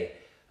say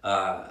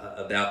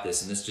about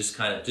this, and this just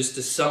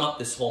to sum up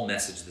this whole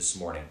message this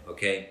morning,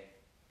 okay?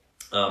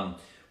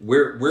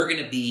 We're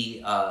going to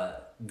be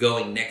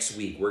going next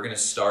week. We're going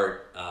to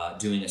start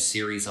doing a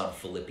series on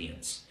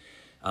Philippians,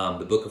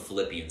 the book of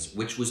Philippians,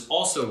 which was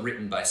also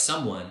written by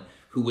someone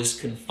who was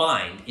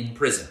confined in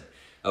prison.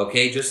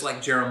 Okay, just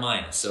like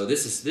Jeremiah. So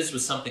this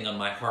was something on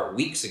my heart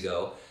weeks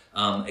ago.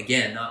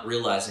 Again, not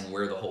realizing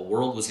where the whole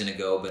world was going to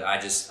go, but I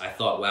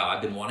thought, wow,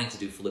 I've been wanting to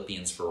do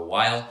Philippians for a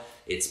while.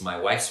 It's my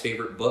wife's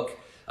favorite book,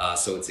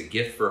 so it's a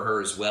gift for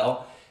her as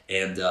well.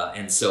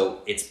 And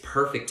so it's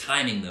perfect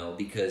timing though,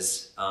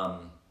 because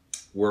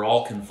we're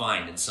all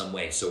confined in some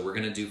way. So we're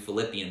going to do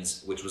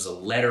Philippians, which was a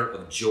letter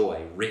of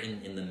joy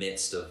written in the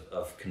midst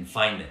of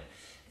confinement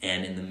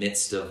and in the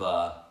midst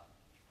of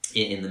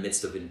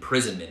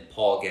imprisonment.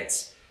 Paul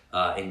gets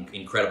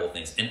incredible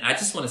things. And I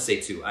just want to say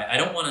too, I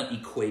don't want to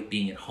equate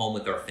being at home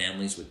with our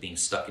families with being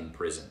stuck in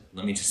prison.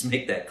 Let me just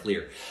make that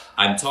clear.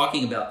 I'm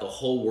talking about the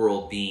whole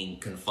world being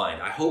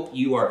confined. I hope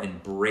you are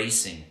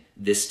embracing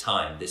this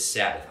time, this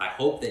Sabbath. I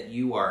hope that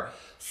you are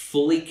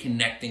fully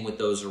connecting with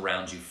those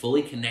around you,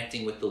 fully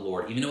connecting with the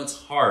Lord. Even though it's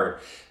hard,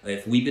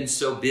 if we've been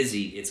so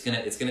busy, it's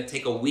gonna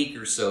take a week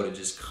or so to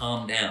just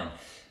calm down.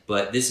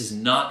 But this is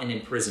not an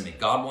imprisonment.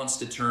 God wants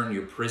to turn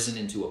your prison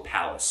into a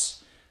palace.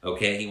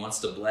 Okay, he wants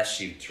to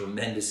bless you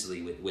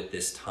tremendously with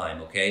this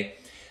time, okay?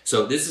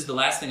 So this is the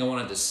last thing I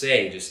wanted to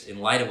say, just in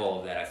light of all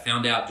of that. I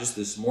found out just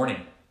this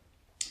morning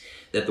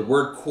that the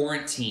word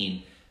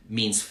quarantine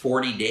means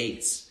 40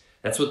 days.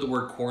 That's what the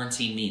word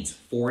quarantine means,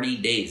 40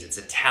 days. It's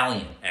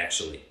Italian,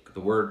 actually.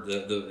 The word,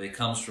 it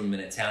comes from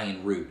an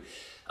Italian root,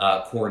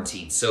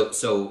 quarantine.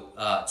 So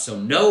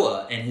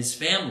Noah and his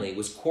family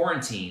was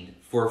quarantined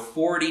for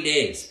 40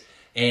 days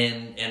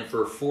and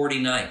for 40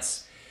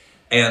 nights.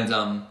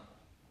 And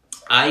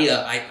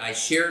I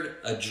shared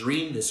a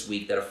dream this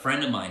week that a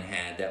friend of mine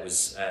had that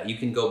was, you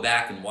can go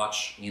back and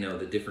watch,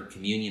 the different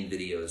communion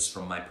videos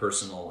from my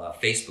personal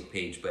Facebook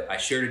page, but I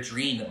shared a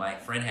dream that my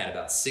friend had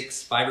about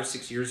 5 or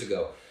 6 years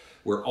ago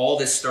where all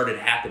this started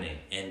happening.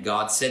 And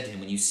God said to him,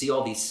 when you see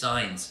all these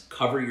signs,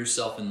 cover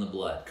yourself in the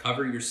blood,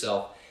 cover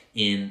yourself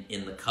in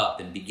the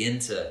cup, and begin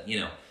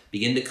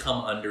to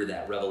come under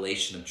that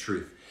revelation of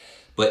truth.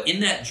 But in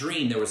that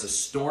dream, there was a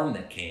storm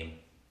that came,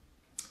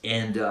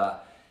 and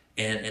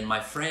And my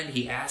friend,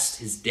 he asked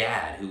his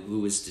dad, who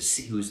was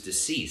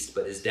deceased,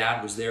 but his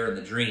dad was there in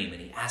the dream,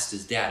 and he asked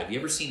his dad, have you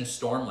ever seen a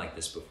storm like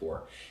this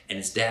before? And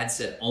his dad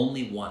said,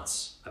 only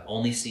once. I've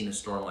only seen a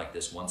storm like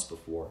this once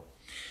before.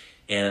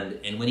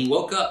 And when he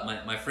woke up,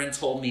 my friend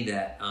told me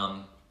that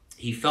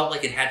he felt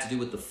like it had to do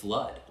with the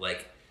flood.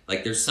 Like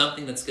there's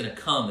something that's going to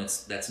come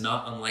that's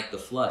not unlike the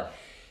flood.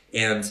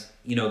 And,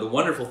 you know, the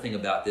wonderful thing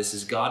about this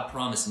is God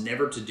promised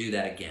never to do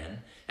that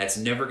again. That's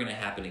never going to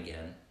happen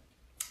again.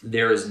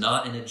 There is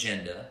not an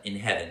agenda in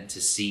heaven to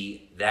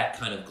see that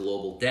kind of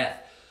global death.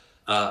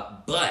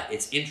 But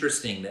it's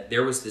interesting that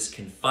there was this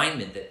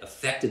confinement that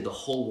affected the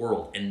whole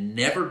world, and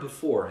never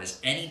before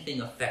has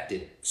anything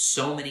affected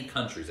so many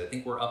countries. I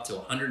think we're up to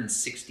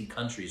 160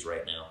 countries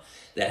right now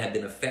that have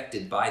been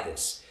affected by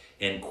this,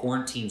 and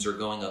quarantines are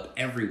going up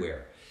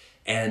everywhere.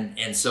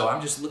 And so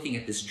I'm just looking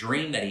at this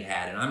dream that he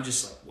had, and I'm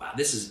just like, wow,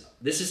 this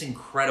is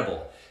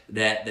incredible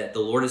that the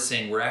Lord is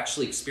saying we're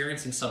actually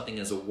experiencing something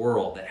as a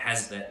world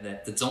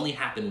that's only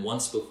happened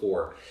once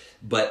before.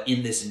 But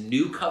in this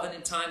new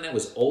covenant time, that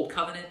was old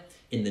covenant,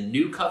 in the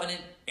new covenant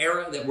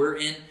era that we're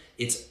in,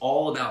 it's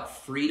all about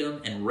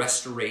freedom and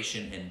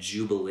restoration and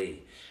jubilee.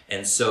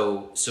 And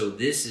so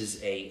this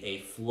is a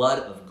flood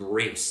of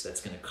grace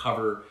that's going to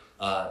cover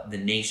the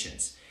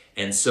nations.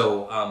 And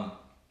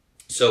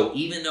so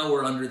even though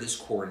we're under this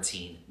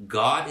quarantine,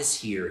 God is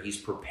here. He's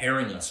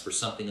preparing us for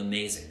something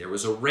amazing. There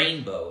was a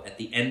rainbow at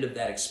the end of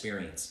that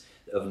experience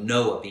of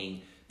Noah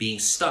being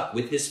stuck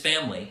with his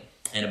family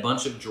and a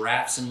bunch of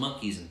giraffes and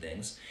monkeys and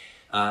things.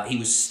 He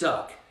was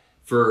stuck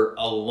for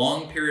a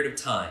long period of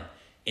time.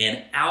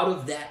 And out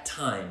of that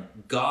time,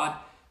 God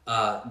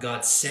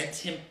sent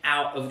him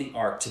out of the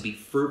ark to be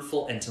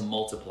fruitful and to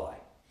multiply.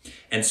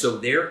 And so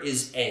there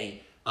is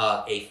a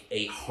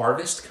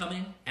harvest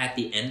coming at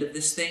the end of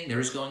this thing.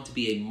 There's going to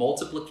be a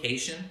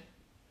multiplication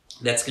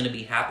that's going to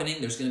be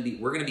happening.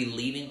 We're going to be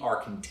leaving our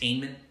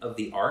containment of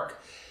the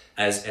ark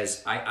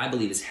as I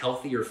believe as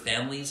healthier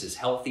families, as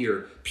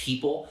healthier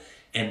people,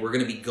 and we're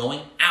going to be going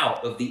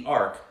out of the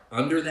ark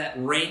under that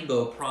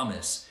rainbow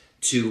promise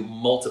to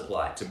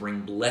multiply, to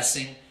bring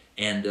blessing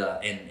and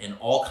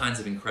all kinds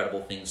of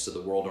incredible things to the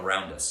world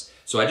around us.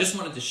 So I just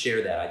wanted to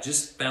share that. I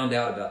just found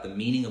out about the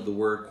meaning of the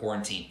word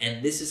quarantine,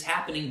 and this is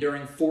happening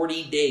during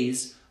 40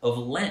 days of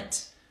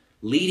Lent,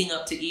 leading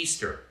up to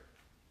Easter.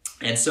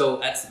 And so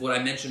that's what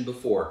I mentioned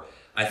before.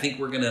 I think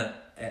we're going to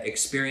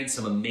experience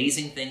some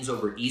amazing things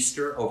over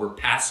Easter, over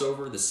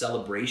Passover, the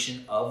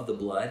celebration of the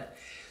blood.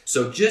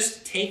 So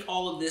just take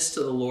all of this to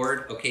the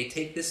Lord, okay?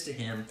 Take this to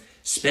Him,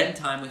 spend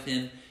time with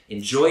Him,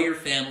 enjoy your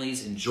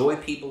families, enjoy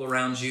people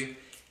around you,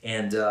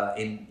 and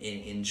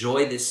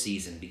enjoy this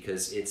season,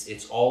 because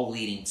it's all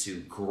leading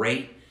to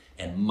great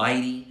and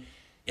mighty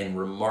and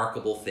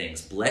remarkable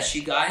things. Bless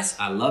you guys.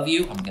 I love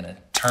you. I'm going to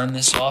turn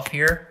this off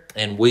here,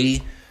 and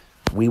we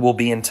will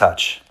be in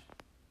touch.